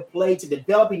 allowing the play to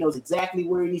develop. He knows exactly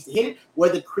where he needs to hit it, where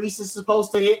the crease is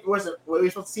supposed to hit, where we're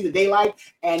supposed to see the daylight.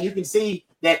 And you can see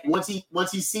that once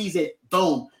he sees it,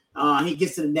 boom, he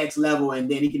gets to the next level, and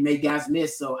then he can make guys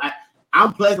miss. So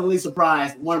I'm pleasantly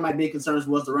surprised. One of my big concerns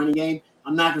was the running game.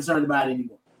 I'm not concerned about it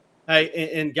anymore.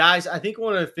 Hey, and guys, I think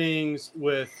one of the things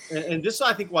and this is,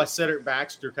 I think, why Cedric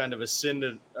Baxter kind of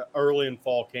ascended early in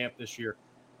fall camp this year.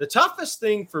 The toughest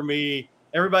thing for me,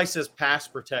 everybody says pass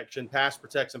protection,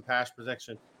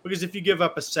 because if you give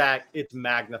up a sack, it's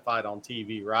magnified on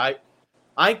TV, right?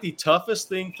 I think the toughest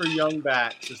thing for young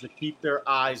backs is to keep their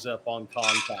eyes up on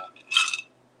contact,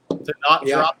 to not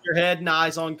drop your head and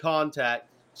eyes on contact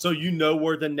so you know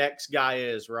where the next guy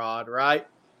is, Rod, right?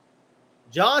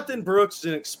 Jonathan Brooks is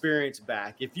an experienced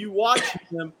back. If you watch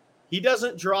him, he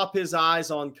doesn't drop his eyes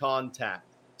on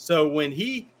contact. So when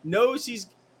he knows he's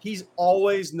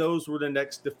always knows where the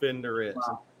next defender is.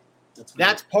 Wow.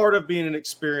 That's part of being an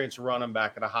experienced running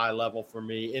back at a high level for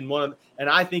me. And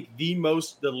I think the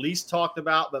least talked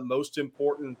about but most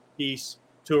important piece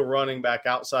to a running back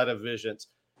outside of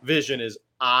vision is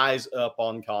eyes up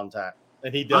on contact.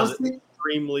 And he does it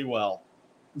extremely well.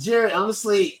 Jared,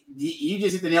 honestly, you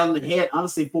just hit the nail on the head.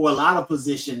 Honestly, for a lot of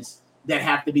positions that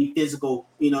have to be physical,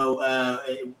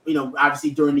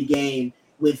 obviously during the game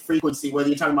with frequency, whether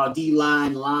you're talking about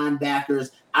D-line,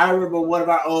 linebackers. I remember one of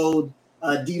our old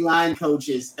D-line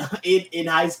coaches in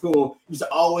high school used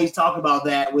to always talk about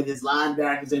that with his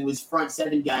linebackers and with his front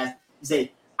seven guys. He said,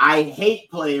 I hate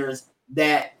players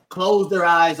that close their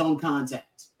eyes on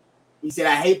contact. He said,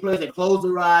 I hate players that close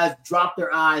their eyes, drop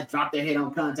their head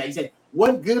on contact. He said,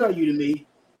 what good are you to me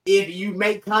if you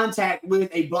make contact with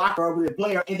a blocker or with a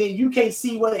player and then you can't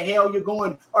see where the hell you're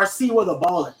going or see where the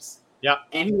ball is? Yeah.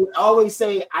 And he would always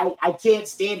say, I can't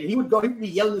stand it. He would be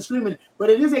yelling and screaming, but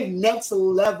it is a next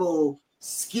level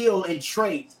skill and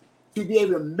trait to be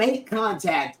able to make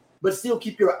contact, but still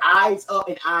keep your eyes up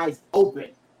and eyes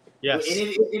open. Yes.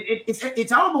 And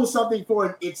it's almost something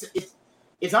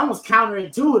it's almost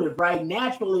counterintuitive, right?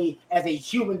 Naturally, as a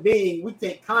human being, we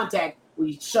think contact,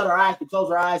 we shut our eyes, we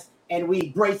close our eyes, and we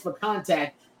brace for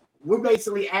contact. We're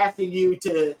basically asking you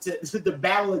to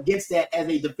battle against that as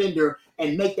a defender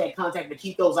and make that contact to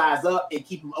keep those eyes up and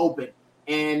keep them open.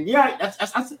 And yeah,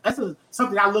 that's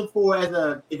something I look for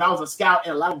if I was a scout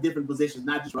in a lot of different positions,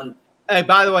 not just running. Hey,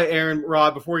 by the way, Aaron,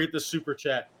 Rod, before you get the super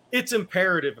chat, it's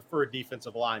imperative for a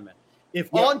defensive lineman.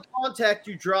 If on contact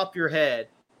you drop your head,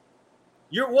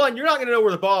 you're not going to know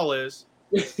where the ball is.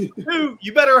 Two,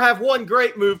 you better have one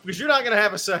great move because you're not going to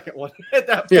have a second one at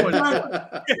that point.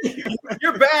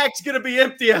 Your bag's going to be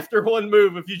empty after one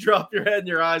move if you drop your head and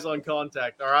your eyes on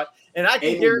contact, all right? And I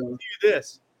can guarantee you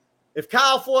this. If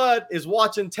Kyle Flood is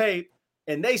watching tape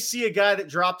and they see a guy that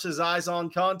drops his eyes on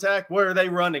contact, where are they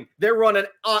running? They're running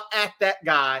at that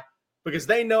guy because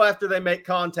they know after they make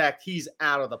contact, he's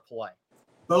out of the play.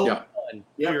 Boom.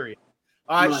 Period.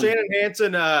 All right, Shannon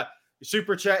Hansen,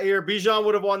 super chat here. Bijan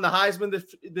would have won the Heisman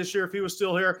this year if he was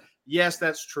still here. Yes,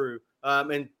 that's true.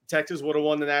 And Texas would have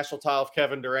won the national title if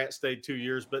Kevin Durant stayed 2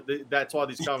 years, but that's why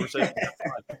these conversations are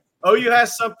fun. OU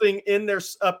has something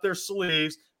up their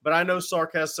sleeves, but I know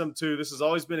Sark has some too. This has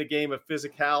always been a game of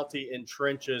physicality in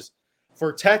trenches.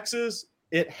 For Texas,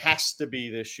 it has to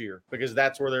be this year because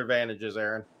that's where their advantage is,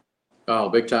 Aaron. Oh,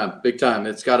 big time. Big time.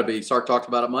 It's got to be. Sark talked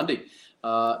about it Monday.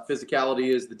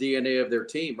 Physicality is the DNA of their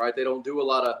team, right? They don't do a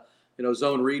lot of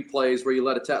zone read plays where you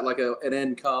let an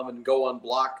end come and go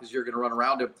unblocked because you're going to run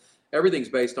around him. Everything's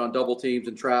based on double teams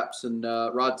and traps. And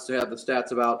Rod's had the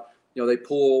stats about, they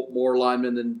pull more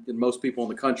linemen than most people in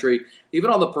the country. Even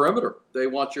on the perimeter, they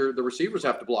want the receivers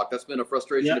have to block. That's been a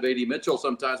frustration of A.D. Mitchell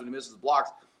sometimes when he misses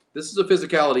blocks. This is a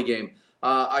physicality game.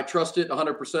 I trust it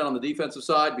 100% on the defensive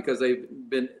side because they've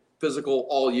been physical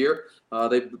all year.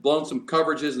 They've blown some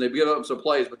coverages and they've given up some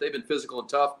plays, but they've been physical and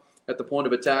tough at the point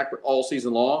of attack all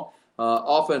season long.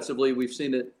 Offensively, we've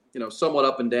seen it, somewhat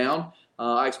up and down.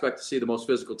 I expect to see the most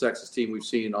physical Texas team we've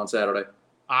seen on Saturday.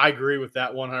 I agree with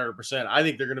that 100%. I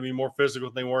think they're going to be more physical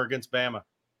than they were against Bama.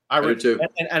 I do too.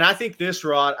 And I think this,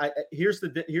 Rod, here's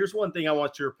one thing I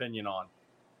want your opinion on.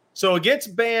 So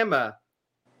against Bama,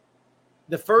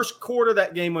 the first quarter of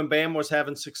that game when Bama was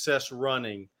having success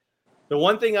running, the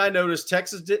one thing I noticed,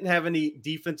 Texas didn't have any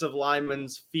defensive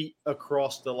linemen's feet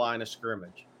across the line of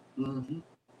scrimmage. Mm-hmm.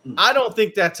 I don't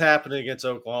think that's happening against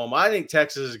Oklahoma. I think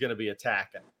Texas is going to be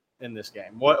attacking in this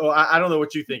game. I don't know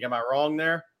what you think. Am I wrong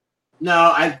there?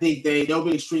 No, I think they'll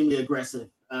be extremely aggressive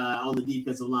on the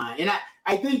defensive line. And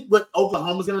I think what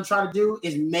Oklahoma's going to try to do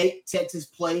is make Texas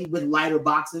play with lighter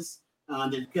boxes.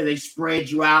 because they spread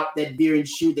you out, that veer and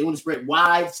shoot. They want to spread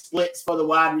wide splits for the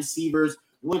wide receivers.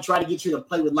 They want to try to get you to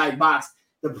play with light box.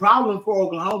 The problem for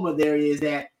Oklahoma there is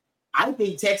that I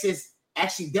think Texas,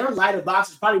 actually, their lighter box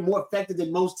is probably more effective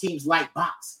than most teams' light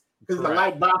box. Because of the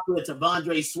light box with a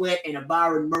Tavondre Sweat and a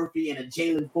Byron Murphy and a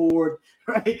Jalen Ford,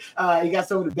 right? You got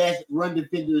some of the best run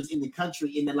defenders in the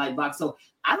country in the light box. So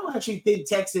I don't actually think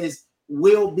Texas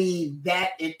will be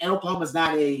that, and Oklahoma's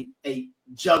not a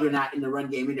juggernaut in the run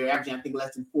game. They're averaging, I think,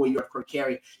 less than 4 yards per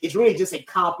carry. It's really just a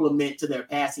compliment to their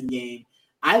passing game.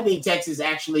 I think Texas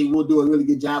actually will do a really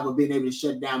good job of being able to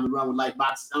shut down the run with light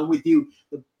boxes. I'm with you.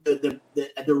 The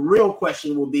real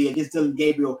question will be against Dylan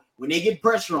Gabriel when they get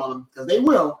pressure on him, because they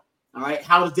will. All right,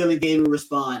 how does Dylan Gabriel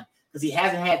respond? Because he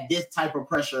hasn't had this type of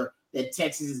pressure that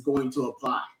Texas is going to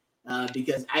apply.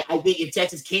 Because I think if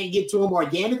Texas can't get to him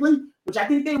organically, which I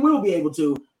think they will be able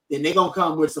to, then they're going to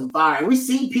come with some fire. And we've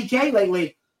seen PK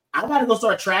lately. I got to go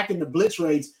start tracking the blitz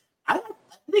rates. I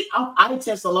think off eye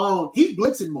test alone, he's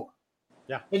blitzing more.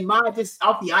 Yeah. In my, just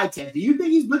off the eye test. Do you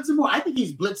think he's blitzing more? I think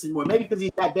he's blitzing more. Maybe because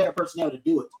he's got better personnel to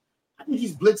do it. I think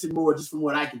he's blitzing more just from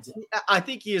what I can tell. I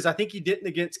think he is. I think he didn't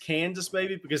against Kansas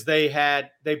maybe because they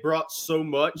brought so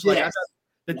much. Yes.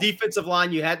 The defensive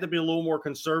line, you had to be a little more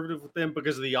conservative with them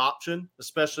because of the option,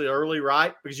 especially early,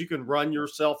 right? Because you can run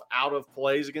yourself out of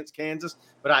plays against Kansas.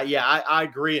 But I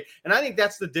agree. And I think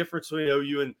that's the difference between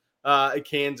OU and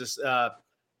Kansas.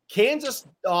 Kansas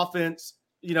offense,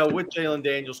 with Jalen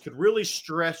Daniels could really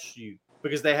stress you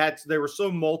because they were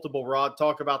so multiple, Rod.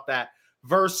 Talk about that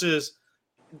versus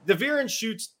the veer and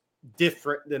shoot's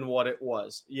different than what it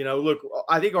was. Look,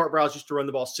 I think Art Browse used to run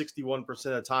the ball 61% of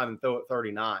the time and throw it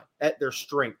 39 at their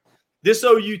strength. This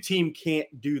OU team can't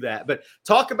do that. But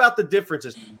talk about the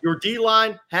differences. Your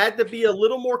D-line had to be a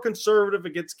little more conservative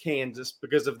against Kansas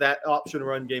because of that option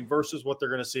run game versus what they're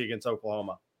going to see against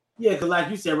Oklahoma. Yeah, because like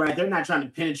you said, right, they're not trying to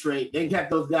penetrate. They got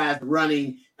those guys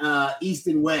running east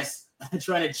and west,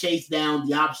 trying to chase down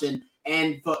the option.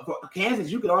 And for Kansas,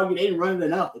 you could argue they didn't run it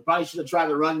enough. They probably should have tried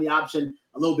to run the option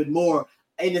a little bit more.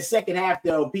 In the second half,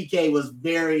 though, PK was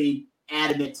very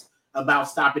adamant about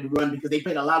stopping the run because they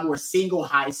played a lot more single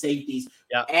high safeties.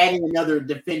 Yeah. Adding another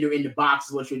defender in the box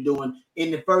is what you're doing. In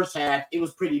the first half, it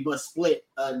was pretty much split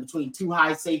between two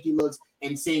high safety looks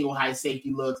and single high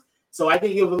safety looks. So I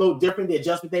think it was a little different, the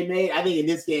adjustment they made. I think in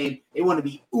this game, they want to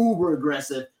be uber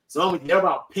aggressive. So they're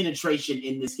about penetration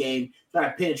in this game, try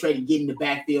to penetrate and get in the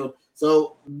backfield.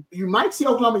 So you might see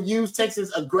Oklahoma use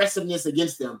Texas aggressiveness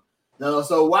against them.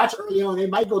 So watch early on. They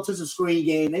might go to some screen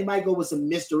game. They might go with some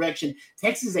misdirection.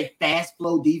 Texas is a fast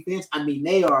flow defense. I mean,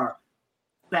 they are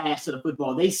fast to the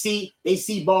football. They see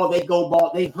ball, they go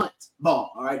ball, they hunt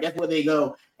ball. All right, that's where they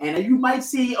go. And you might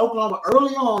see Oklahoma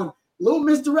early on, a little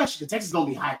misdirection because Texas is going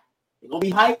to be hyped. They're going to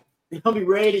be hyped. They're going to be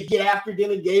ready to get after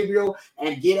Dylan Gabriel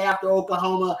and get after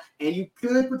Oklahoma. And you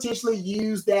could potentially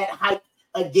use that hype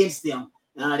against them.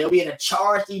 They'll be in a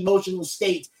charged emotional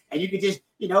state. And you can just,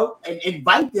 and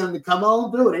invite them to come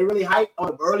on through. They really hype on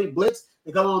an early blitz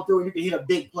to come on through, and you can hit a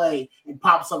big play and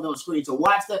pop something on the screen. So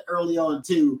watch that early on,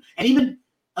 too. And even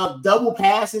double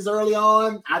passes early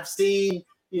on, I've seen,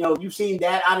 you've seen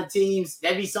that out of teams.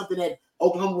 That'd be something that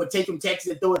Oklahoma would take from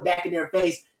Texas and throw it back in their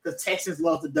face because Texas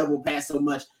loves to double pass so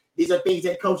much. These are things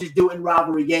that coaches do in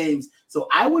rivalry games. So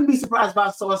I wouldn't be surprised if I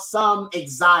saw some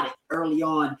exotic early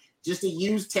on just to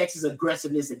use Texas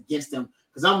aggressiveness against them.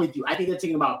 Because I'm with you. I think they're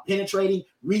thinking about penetrating,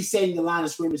 resetting the line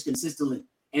of scrimmage consistently.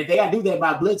 And if they got to do that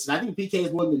by blitzing, I think PK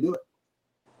is willing to do it.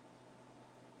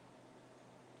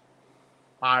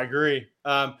 I agree.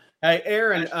 Hey,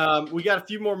 Aaron, we got a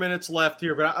few more minutes left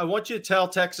here, but I want you to tell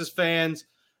Texas fans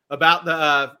about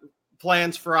the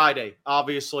plans Friday.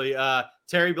 Obviously,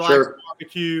 Terry Black's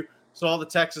Barbecue. So all the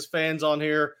Texas fans on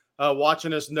here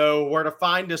watching us know where to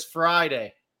find us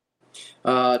Friday.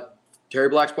 Terry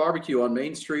Black's Barbecue on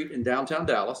Main Street in downtown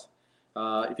Dallas.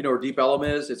 If you know where Deep Ellum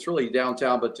is, it's really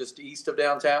downtown, but just east of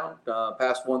downtown,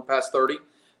 past 30.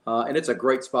 And it's a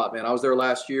great spot, man. I was there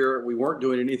last year. We weren't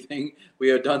doing anything. We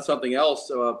had done something else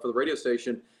for the radio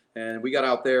station, and we got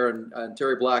out there. And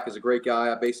Terry Black is a great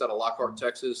guy, based out of Lockhart,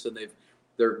 Texas, and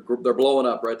they're blowing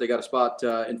up, right? They got a spot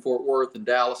in Fort Worth and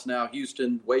Dallas now,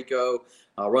 Houston, Waco,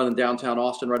 running downtown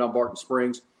Austin, right on Barton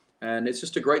Springs, and it's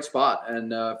just a great spot.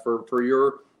 And for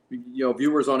your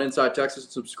viewers on Inside Texas,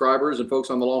 subscribers, and folks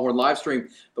on the Longhorn live stream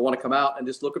that want to come out and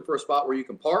just looking for a spot where you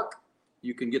can park,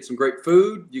 you can get some great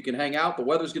food, you can hang out. The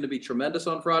weather's going to be tremendous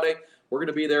on Friday. We're going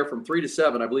to be there from 3 to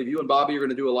 7. I believe you and Bobby are going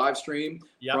to do a live stream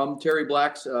from Terry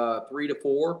Black's 3 to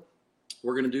 4.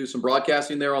 We're going to do some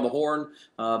broadcasting there on the Horn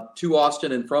to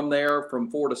Austin, and from there from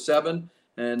 4 to 7.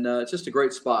 And it's just a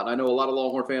great spot. I know a lot of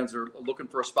Longhorn fans are looking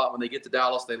for a spot when they get to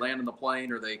Dallas. They land on the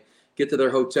plane or they get to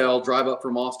their hotel, drive up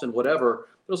from Austin, whatever.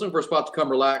 They're looking for a spot to come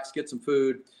relax, get some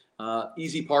food,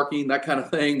 easy parking, that kind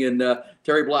of thing. And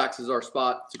Terry Black's is our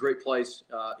spot. It's a great place,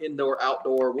 indoor,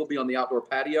 outdoor. We'll be on the outdoor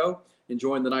patio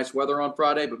enjoying the nice weather on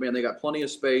Friday. But, man, they got plenty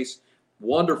of space,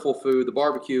 wonderful food. The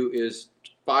barbecue is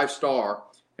 5-star.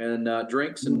 And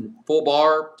drinks and full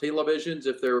bar, televisions.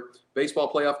 If there are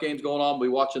baseball playoff games going on, we'll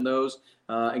be watching those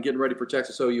and getting ready for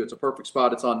Texas OU. It's a perfect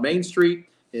spot. It's on Main Street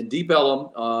in Deep Ellum,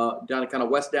 down at kind of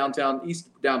west downtown, east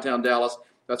downtown Dallas.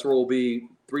 That's where we'll be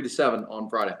 3 to 7 on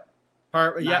Friday.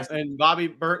 Perfect. Nice. Yeah, and Bobby,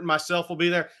 Bert, and myself will be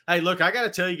there. Hey, look, I got to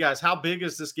tell you guys, how big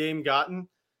has this game gotten?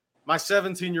 My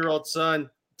 17-year-old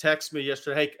son texted me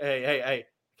yesterday, hey,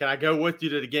 can I go with you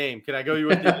to the game? Can I go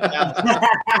with you to Dallas?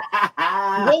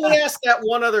 I've only asked that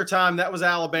one other time. That was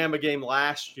Alabama game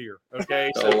last year. Okay.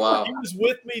 So wow. He was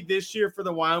with me this year for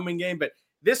the Wyoming game, but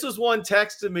this was one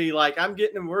texted me like,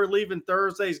 we're leaving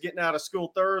Thursday. He's getting out of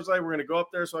school Thursday. We're going to go up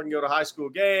there so I can go to high school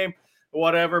game or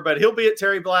whatever, but he'll be at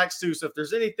Terry Black's too. So if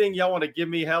there's anything y'all want to give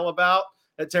me hell about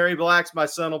at Terry Black's, my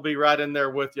son will be right in there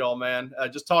with y'all, man.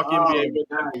 Just talk NBA with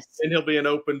him, and he'll be an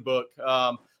open book.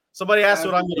 Somebody asked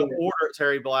what I'm going to order at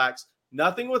Terry Black's.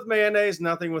 Nothing with mayonnaise,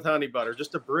 nothing with honey butter.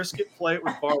 Just a brisket plate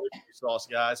with barbecue sauce,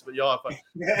 guys. But y'all have fun.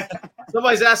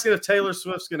 Somebody's asking if Taylor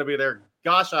Swift's going to be there.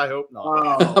 Gosh, I hope not.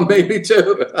 Oh. Maybe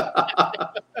too.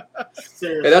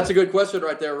 Hey, that's a good question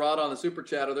right there, Rod, on the Super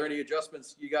Chat. Are there any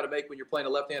adjustments you got to make when you're playing a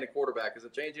left-handed quarterback? Does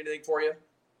it change anything for you?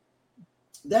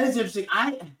 That is interesting.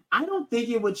 I don't think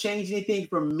it would change anything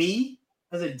for me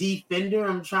as a defender.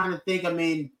 I'm trying to think. I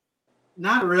mean,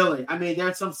 not really. I mean,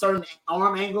 there's some certain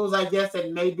arm angles, I guess,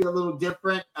 that may be a little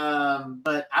different.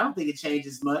 But I don't think it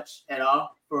changes much at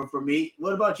all for me.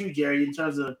 What about you, Jerry, in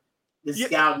terms of the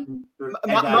scouting?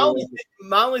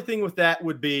 My only thing with that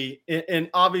would be, and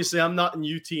obviously I'm not in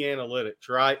UT analytics,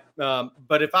 right?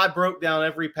 But if I broke down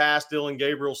every pass Dylan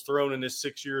Gabriel's thrown in his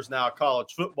 6 years now of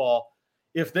college football,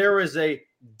 if there is a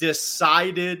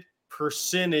decided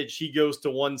percentage he goes to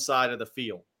one side of the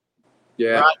field.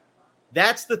 Yeah. Right?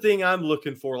 That's the thing I'm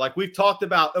looking for. Like we've talked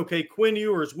about, okay, Quinn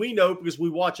Ewers, we know because we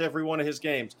watch every one of his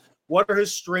games. What are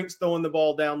his strengths throwing the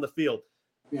ball down the field?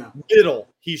 Yeah. Middle,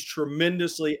 he's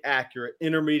tremendously accurate,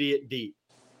 intermediate, deep.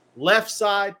 Left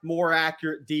side, more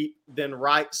accurate deep than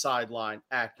right sideline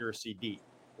accuracy deep.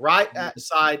 Right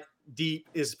side deep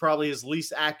is probably his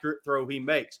least accurate throw he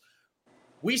makes.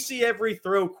 We see every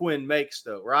throw Quinn makes,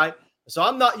 though, right? So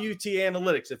I'm not UT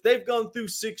analytics. If they've gone through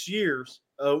 6 years,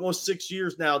 almost 6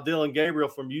 years now, Dylan Gabriel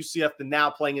from UCF to now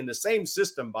playing in the same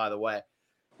system, by the way,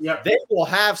 they will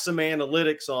have some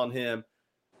analytics on him.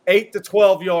 8 to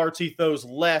 12 yards, he throws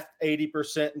left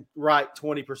 80% and right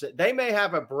 20%. They may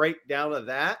have a breakdown of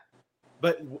that,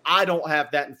 but I don't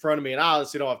have that in front of me, and I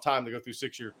honestly don't have time to go through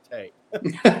 6 years tape.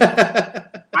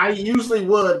 I usually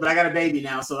would, but I got a baby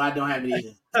now, so I don't have it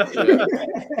either.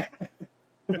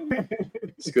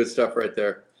 It's good stuff right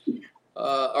there.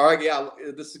 All right, yeah,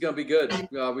 this is going to be good.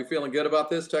 We feeling good about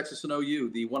this? Texas and OU,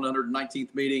 the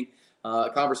 119th meeting.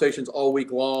 Conversations all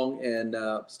week long, and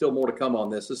still more to come on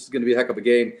this. This is going to be a heck of a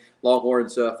game.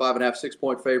 Longhorns 5.5,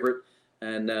 6-point favorite,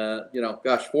 and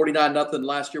 49-0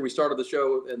 last year. We started the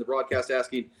show and the broadcast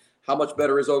asking how much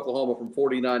better is Oklahoma from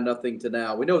 49-0 to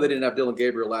now. We know they didn't have Dylan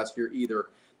Gabriel last year either,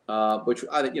 which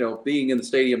I think being in the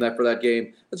stadium for that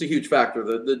game, that's a huge factor.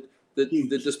 The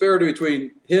disparity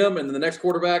between him and the next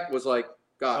quarterback was like,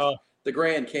 the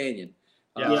Grand Canyon.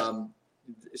 Yeah.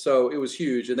 So it was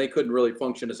huge, and they couldn't really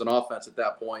function as an offense at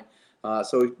that point.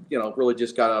 So really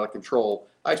just got out of control.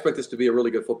 I expect this to be a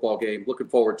really good football game. Looking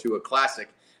forward to a classic.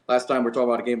 Last time we're talking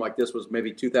about a game like this was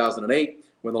maybe 2008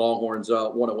 when the Longhorns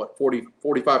won at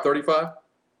 45-35?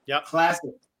 Yep.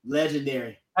 Classic.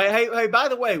 Legendary. Hey, by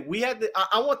the way, we had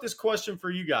I want this question for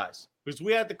you guys, because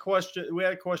we had a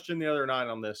question the other night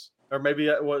on this, or maybe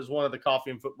it was one of the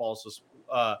Coffee and Footballs this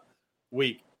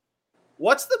week.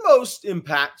 What's the most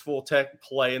impactful tech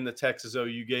play in the Texas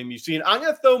OU game you've seen? I'm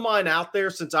going to throw mine out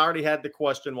there since I already had the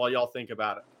question while y'all think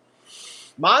about it.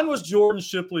 Mine was Jordan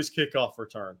Shipley's kickoff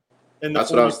return in the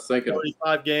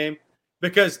 45 game,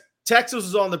 because Texas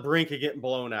was on the brink of getting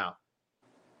blown out.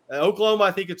 Oklahoma,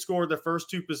 I think, had scored the first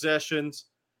 2 possessions.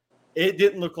 It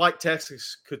didn't look like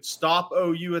Texas could stop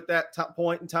OU at that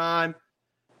point in time.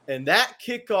 And that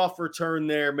kickoff return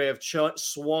there may have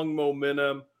swung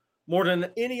momentum more than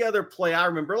any other play I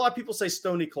remember. A lot of people say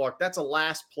Stoney Clark. That's a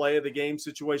last play of the game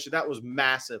situation. That was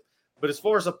massive. But as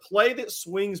far as a play that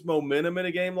swings momentum in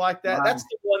a game like that, that's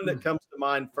the one that comes to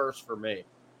mind first for me.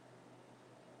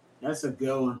 That's a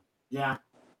good one. Yeah.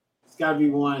 It's got to be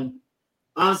one.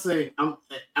 Honestly, I'm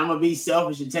gonna be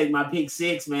selfish and take my pick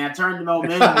six, man. I turned the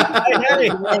momentum.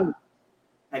 I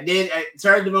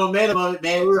turned the momentum of it,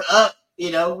 man. We were up, we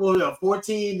were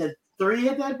 14-3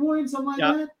 at that point, something like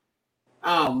that.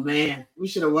 Oh man, we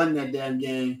should have won that damn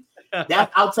game.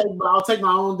 I'll take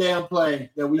my own damn play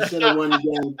that we should have won the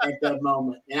game at that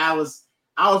moment. And I was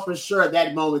for sure at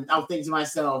that moment. I was thinking to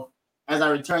myself as I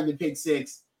returned the pick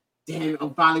six, damn,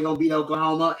 I'm finally gonna beat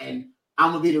Oklahoma, and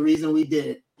I'm gonna be the reason we did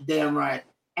it. Damn right.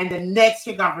 And the next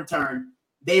kickoff return,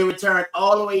 they returned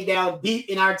all the way down deep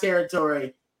in our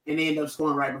territory, and they end up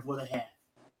scoring right before the half.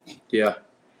 Yeah,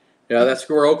 that's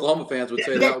where Oklahoma fans would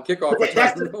say that kickoff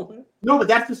return. No, but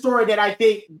that's the story that I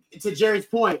think, to Jerry's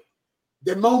point,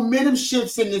 the momentum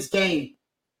shifts in this game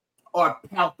are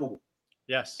palpable.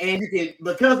 Yes. And you can,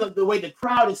 because of the way the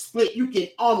crowd is split, you can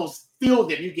almost feel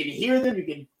them. You can hear them. You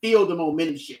can feel the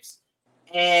momentum shifts.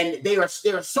 And they are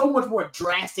so much more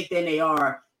drastic than they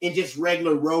are in just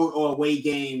regular road or away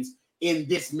games in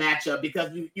this matchup, because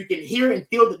you can hear and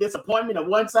feel the disappointment of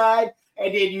one side,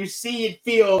 and then you see and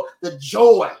feel the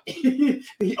joy,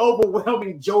 the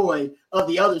overwhelming joy of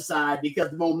the other side,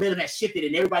 because the momentum has shifted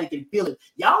and everybody can feel it.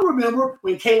 Y'all remember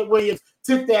when Caleb Williams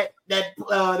took that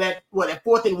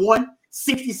 4th and 1,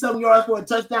 60-some yards for a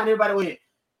touchdown? Everybody went,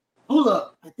 hold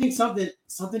up, I think something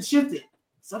shifted.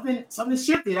 Something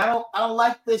shifted. I don't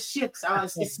like the shifts.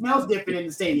 It smells different in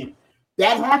the stadium.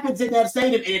 That happens in that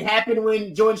stadium, and it happened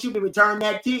when Jordan Shooter returned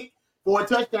that kick for a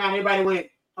touchdown. Everybody went,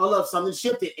 hold up, something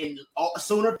shifted. And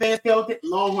Sooner fans felt it,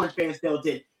 Longhorn fans felt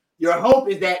it. Your hope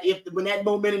is that when that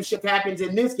momentum shift happens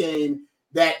in this game,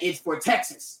 that it's for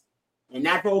Texas and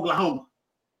not for Oklahoma.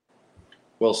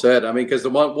 Well said. I mean, because the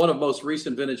one of most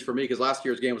recent vintage for me, because last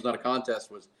year's game was not a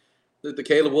contest, was the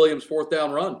Caleb Williams 4th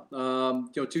down run.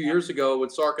 2 years ago when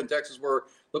Sark and Texas were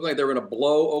looking like they were going to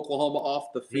blow Oklahoma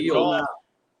off the field.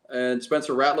 And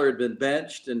Spencer Rattler had been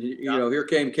benched, and here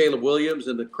came Caleb Williams,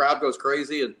 and the crowd goes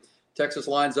crazy, and Texas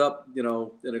lines up, in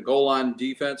a goal line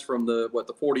defense from the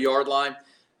 40-yard line,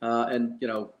 and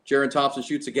Jaron Thompson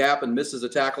shoots a gap and misses a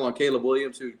tackle on Caleb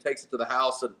Williams, who takes it to the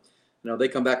house, and they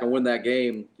come back and win that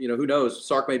game. Who knows?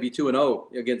 Sark may be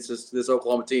 2-0 against this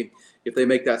Oklahoma team if they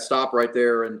make that stop right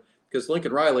there, and because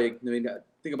Lincoln Riley,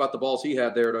 think about the balls he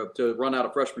had there to run out a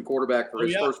freshman quarterback for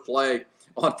his first play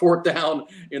on 4th down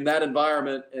in that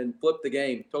environment and flip the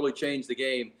game, totally change the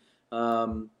game.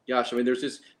 There's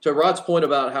just, to Rod's point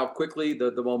about how quickly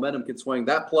the momentum can swing,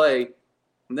 that play.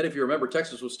 And then if you remember,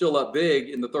 Texas was still up big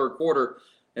in the third quarter,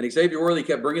 and Xavier Worthy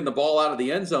kept bringing the ball out of the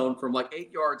end zone from like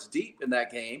 8 yards deep in that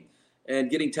game and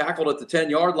getting tackled at the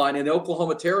 10-yard line in the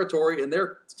Oklahoma territory, and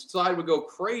their side would go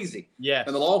crazy. Yes.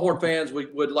 And the Longhorn fans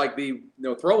would like be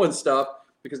throwing stuff,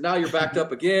 because now you're backed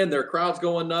up again. Their crowd's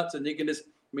going nuts, and you can just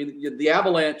 – the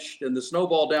avalanche and the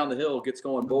snowball down the hill gets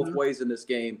going both ways in this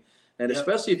game. And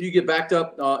especially if you get backed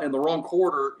up in the wrong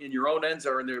quarter in your own end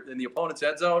zone or in the opponent's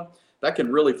end zone, that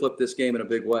can really flip this game in a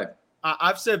big way.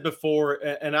 I've said before,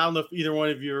 and I don't know if either one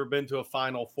of you have ever been to a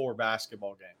Final Four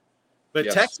basketball game, but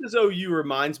Yes. Texas OU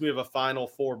reminds me of a Final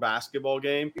Four basketball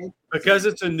game because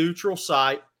it's a neutral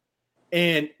site,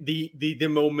 and the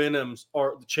momentums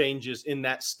or the changes in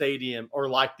that stadium are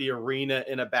like the arena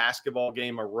in a basketball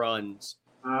game of runs.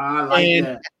 I like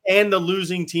that. And the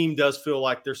losing team does feel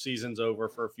like their season's over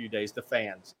for a few days, the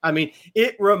fans. I mean,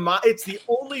 it's the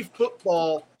only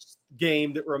football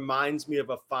game that reminds me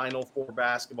of a Final Four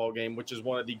basketball game, which is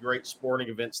one of the great sporting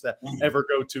events that ever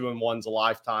go to in one's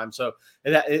lifetime. So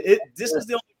this is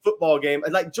the only football game.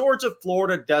 Like Georgia,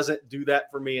 Florida doesn't do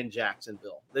that for me in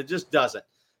Jacksonville. It just doesn't.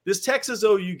 This Texas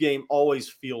OU game always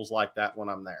feels like that when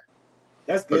I'm there.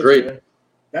 That's good. Agreed.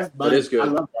 That is good. I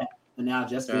love that. And now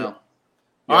just good.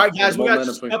 All right, guys, we got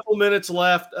just a couple minutes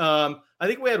left. I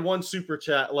think we had one super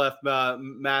chat left,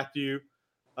 Matthew.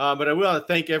 But I want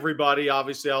to thank everybody.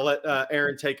 Obviously, I'll let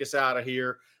Aaron take us out of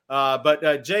here.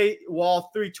 But Jay Wall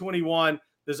 321,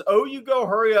 does OU go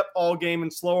hurry up all game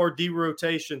and slower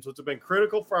derotations, which have been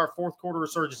critical for our fourth quarter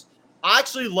resurgence? I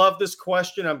actually love this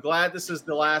question. I'm glad this is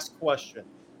the last question.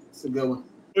 It's a good one.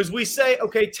 As we say,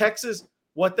 okay, Texas,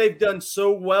 what they've done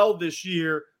so well this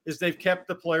year is they've kept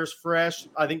the players fresh.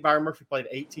 I think Byron Murphy played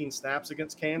 18 snaps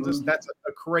against Kansas. Mm-hmm. That's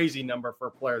a crazy number for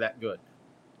a player that good.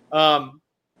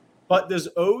 But does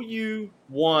OU,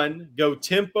 one, go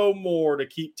tempo more to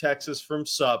keep Texas from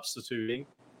substituting?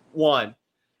 One.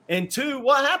 And two,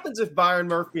 what happens if Byron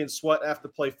Murphy and Sweat have to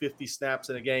play 50 snaps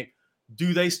in a game?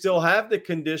 Do they still have the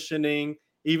conditioning,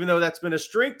 even though that's been a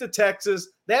strength of Texas?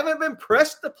 They haven't been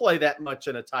pressed to play that much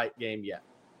in a tight game yet.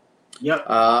 Yep.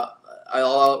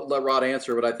 I'll let Rod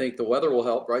answer, but I think the weather will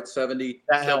help, right? 70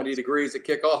 degrees at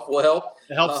kickoff will help.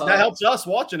 It helps. That helps us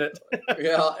watching it.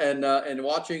 Yeah, and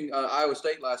watching Iowa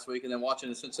State last week and then watching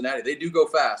in Cincinnati. They do go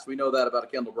fast. We know that about a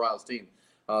Kendall Briles team.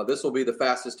 This will be the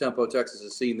fastest tempo Texas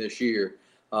has seen this year.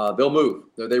 They'll move.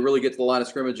 They really get to the line of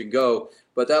scrimmage and go.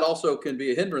 But that also can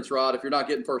be a hindrance, Rod, if you're not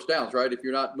getting first downs, right? If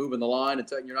you're not moving the line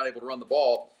and you're not able to run the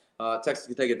ball, Texas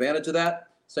can take advantage of that.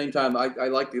 Same time, I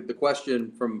like the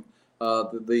question from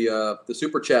the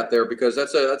super chat there, because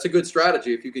that's a good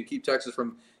strategy if you can keep Texas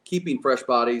from keeping fresh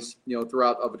bodies,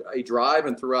 throughout a drive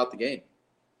and throughout the game.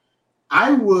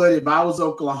 I would, if I was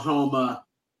Oklahoma,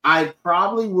 I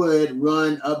probably would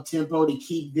run up tempo to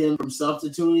keep them from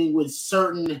substituting with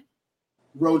certain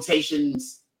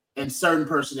rotations and certain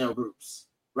personnel groups,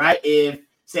 right? If,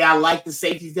 say, I like the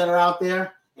safeties that are out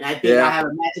there and I think I have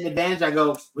a matching advantage, I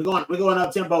go, we're going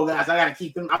up tempo, guys. I got to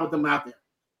keep them. I put them out there.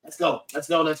 Let's go. I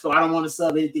don't want to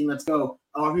sub anything. Let's go.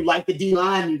 Or if you like the D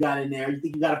line you got in there, you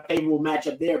think you got a favorable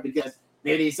matchup there because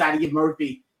maybe they decide to give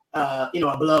Murphy, a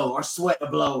blow, or Sweat a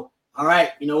blow. All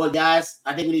right, you know what, guys?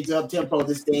 I think we need to up tempo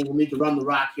this thing when we can run the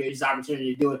rock here. This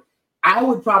opportunity to do it. I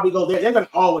would probably go there. They're going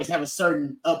to always have a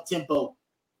certain up tempo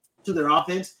to their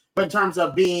offense, but in terms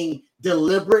of being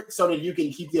deliberate so that you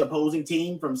can keep the opposing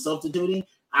team from substituting,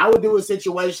 I would do it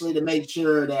situationally to make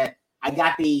sure that I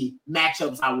got the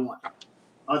matchups I want,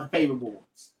 or the favorable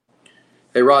ones.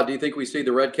 Hey, Rod, do you think we see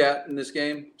the Red Cat in this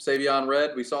game? Savion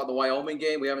Red. We saw it in the Wyoming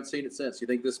game. We haven't seen it since. You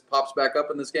think this pops back up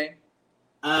in this game?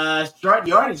 Start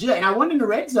yardage, and I went in the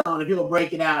red zone if he'll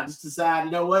break it out. Just decide,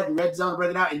 you know what, the red zone, break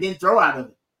it out, and then throw out of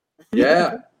it.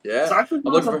 Yeah. So I'm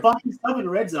looking for some funky stuff in the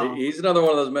red zone. He's another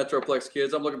one of those Metroplex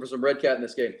kids. I'm looking for some Red Cat in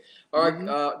this game. All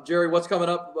right, Jerry, what's coming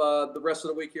up the rest of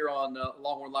the week here on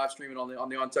Longhorn Livestream and on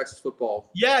the On Texas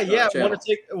Football? Want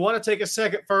to take a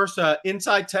second first.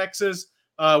 Inside Texas,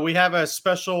 we have a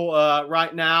special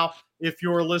right now. If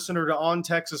you're a listener to On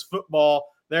Texas Football,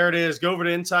 there it is. Go over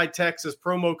to Inside Texas,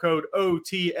 promo code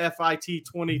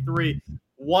OTFIT23.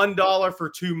 $1 for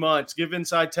 2 months. Give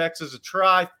Inside Texas a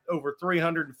try. Over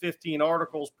 315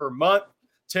 articles per month,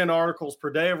 10 articles per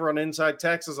day over on Inside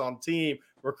Texas on team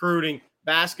recruiting.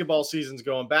 Basketball season's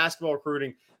going, basketball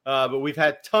recruiting. But we've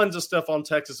had tons of stuff on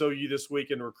Texas OU this week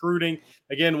in recruiting.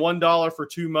 Again, $1 for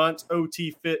 2 months.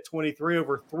 OTFIT23.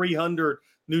 Over 300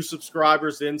 new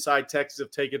subscribers to Inside Texas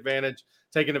have taken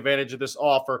advantage of this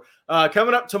offer.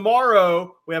 Coming up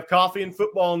tomorrow, we have Coffee and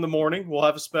Football in the morning. We'll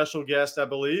have a special guest, I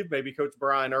believe, maybe Coach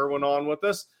Brian Irwin on with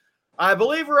us. I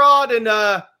believe Rod and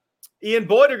Ian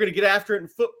Boyd are going to get after it in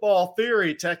Football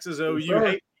Theory, Texas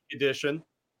OU edition.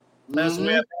 That's we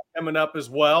have coming up as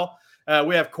well.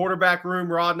 We have Quarterback Room.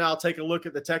 Rod and I'll take a look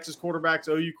at the Texas quarterbacks,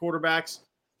 OU quarterbacks.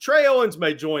 Trey Owens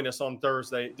may join us on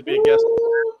Thursday to be a guest.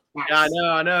 Nice.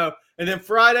 Yeah, I know. And then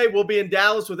Friday, we'll be in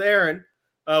Dallas with Aaron.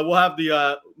 We'll have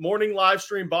the morning live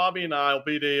stream. Bobby and I will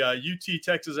be the UT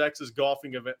Texas X's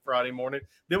golfing event Friday morning.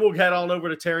 Then we'll head on over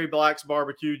to Terry Black's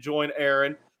barbecue, join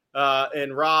Aaron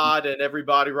and Rod and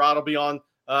everybody. Rod will be on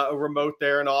a remote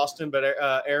there in Austin, but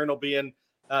Aaron will be in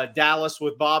Dallas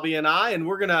with Bobby and I, and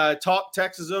we're going to talk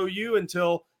Texas OU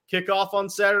until kickoff on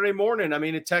Saturday morning. I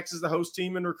mean, Texas, the host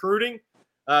team in recruiting,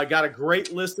 got a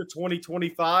great list of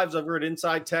 2025s over at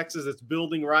Inside Texas. It's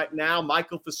building right now.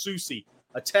 Michael Fasusi,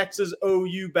 a Texas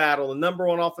OU battle, the number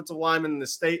one offensive lineman in the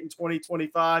state in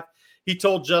 2025. He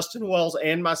told Justin Wells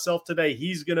and myself today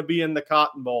he's going to be in the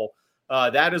Cotton Bowl.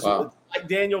 That is like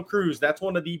Daniel Cruz. That's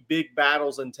one of the big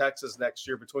battles in Texas next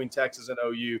year between Texas and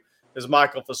OU is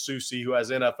Michael Fasusi, who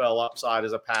has NFL upside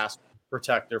as a pass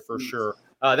protector for sure.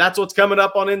 That's what's coming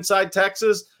up on Inside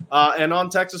Texas and on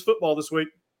Texas Football this week.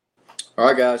 All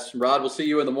right, guys. Rod, we'll see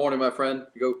you in the morning, my friend.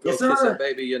 Go kiss that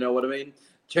baby. You know what I mean?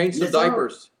 Change some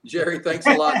diapers. Jerry, thanks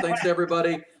a lot. Thanks to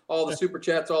everybody. All the super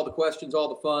chats, all the questions, all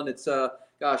the fun. It's, the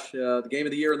game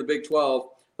of the year in the Big 12.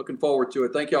 Looking forward to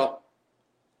it. Thank y'all.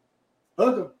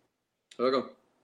 Hookem. Hookem.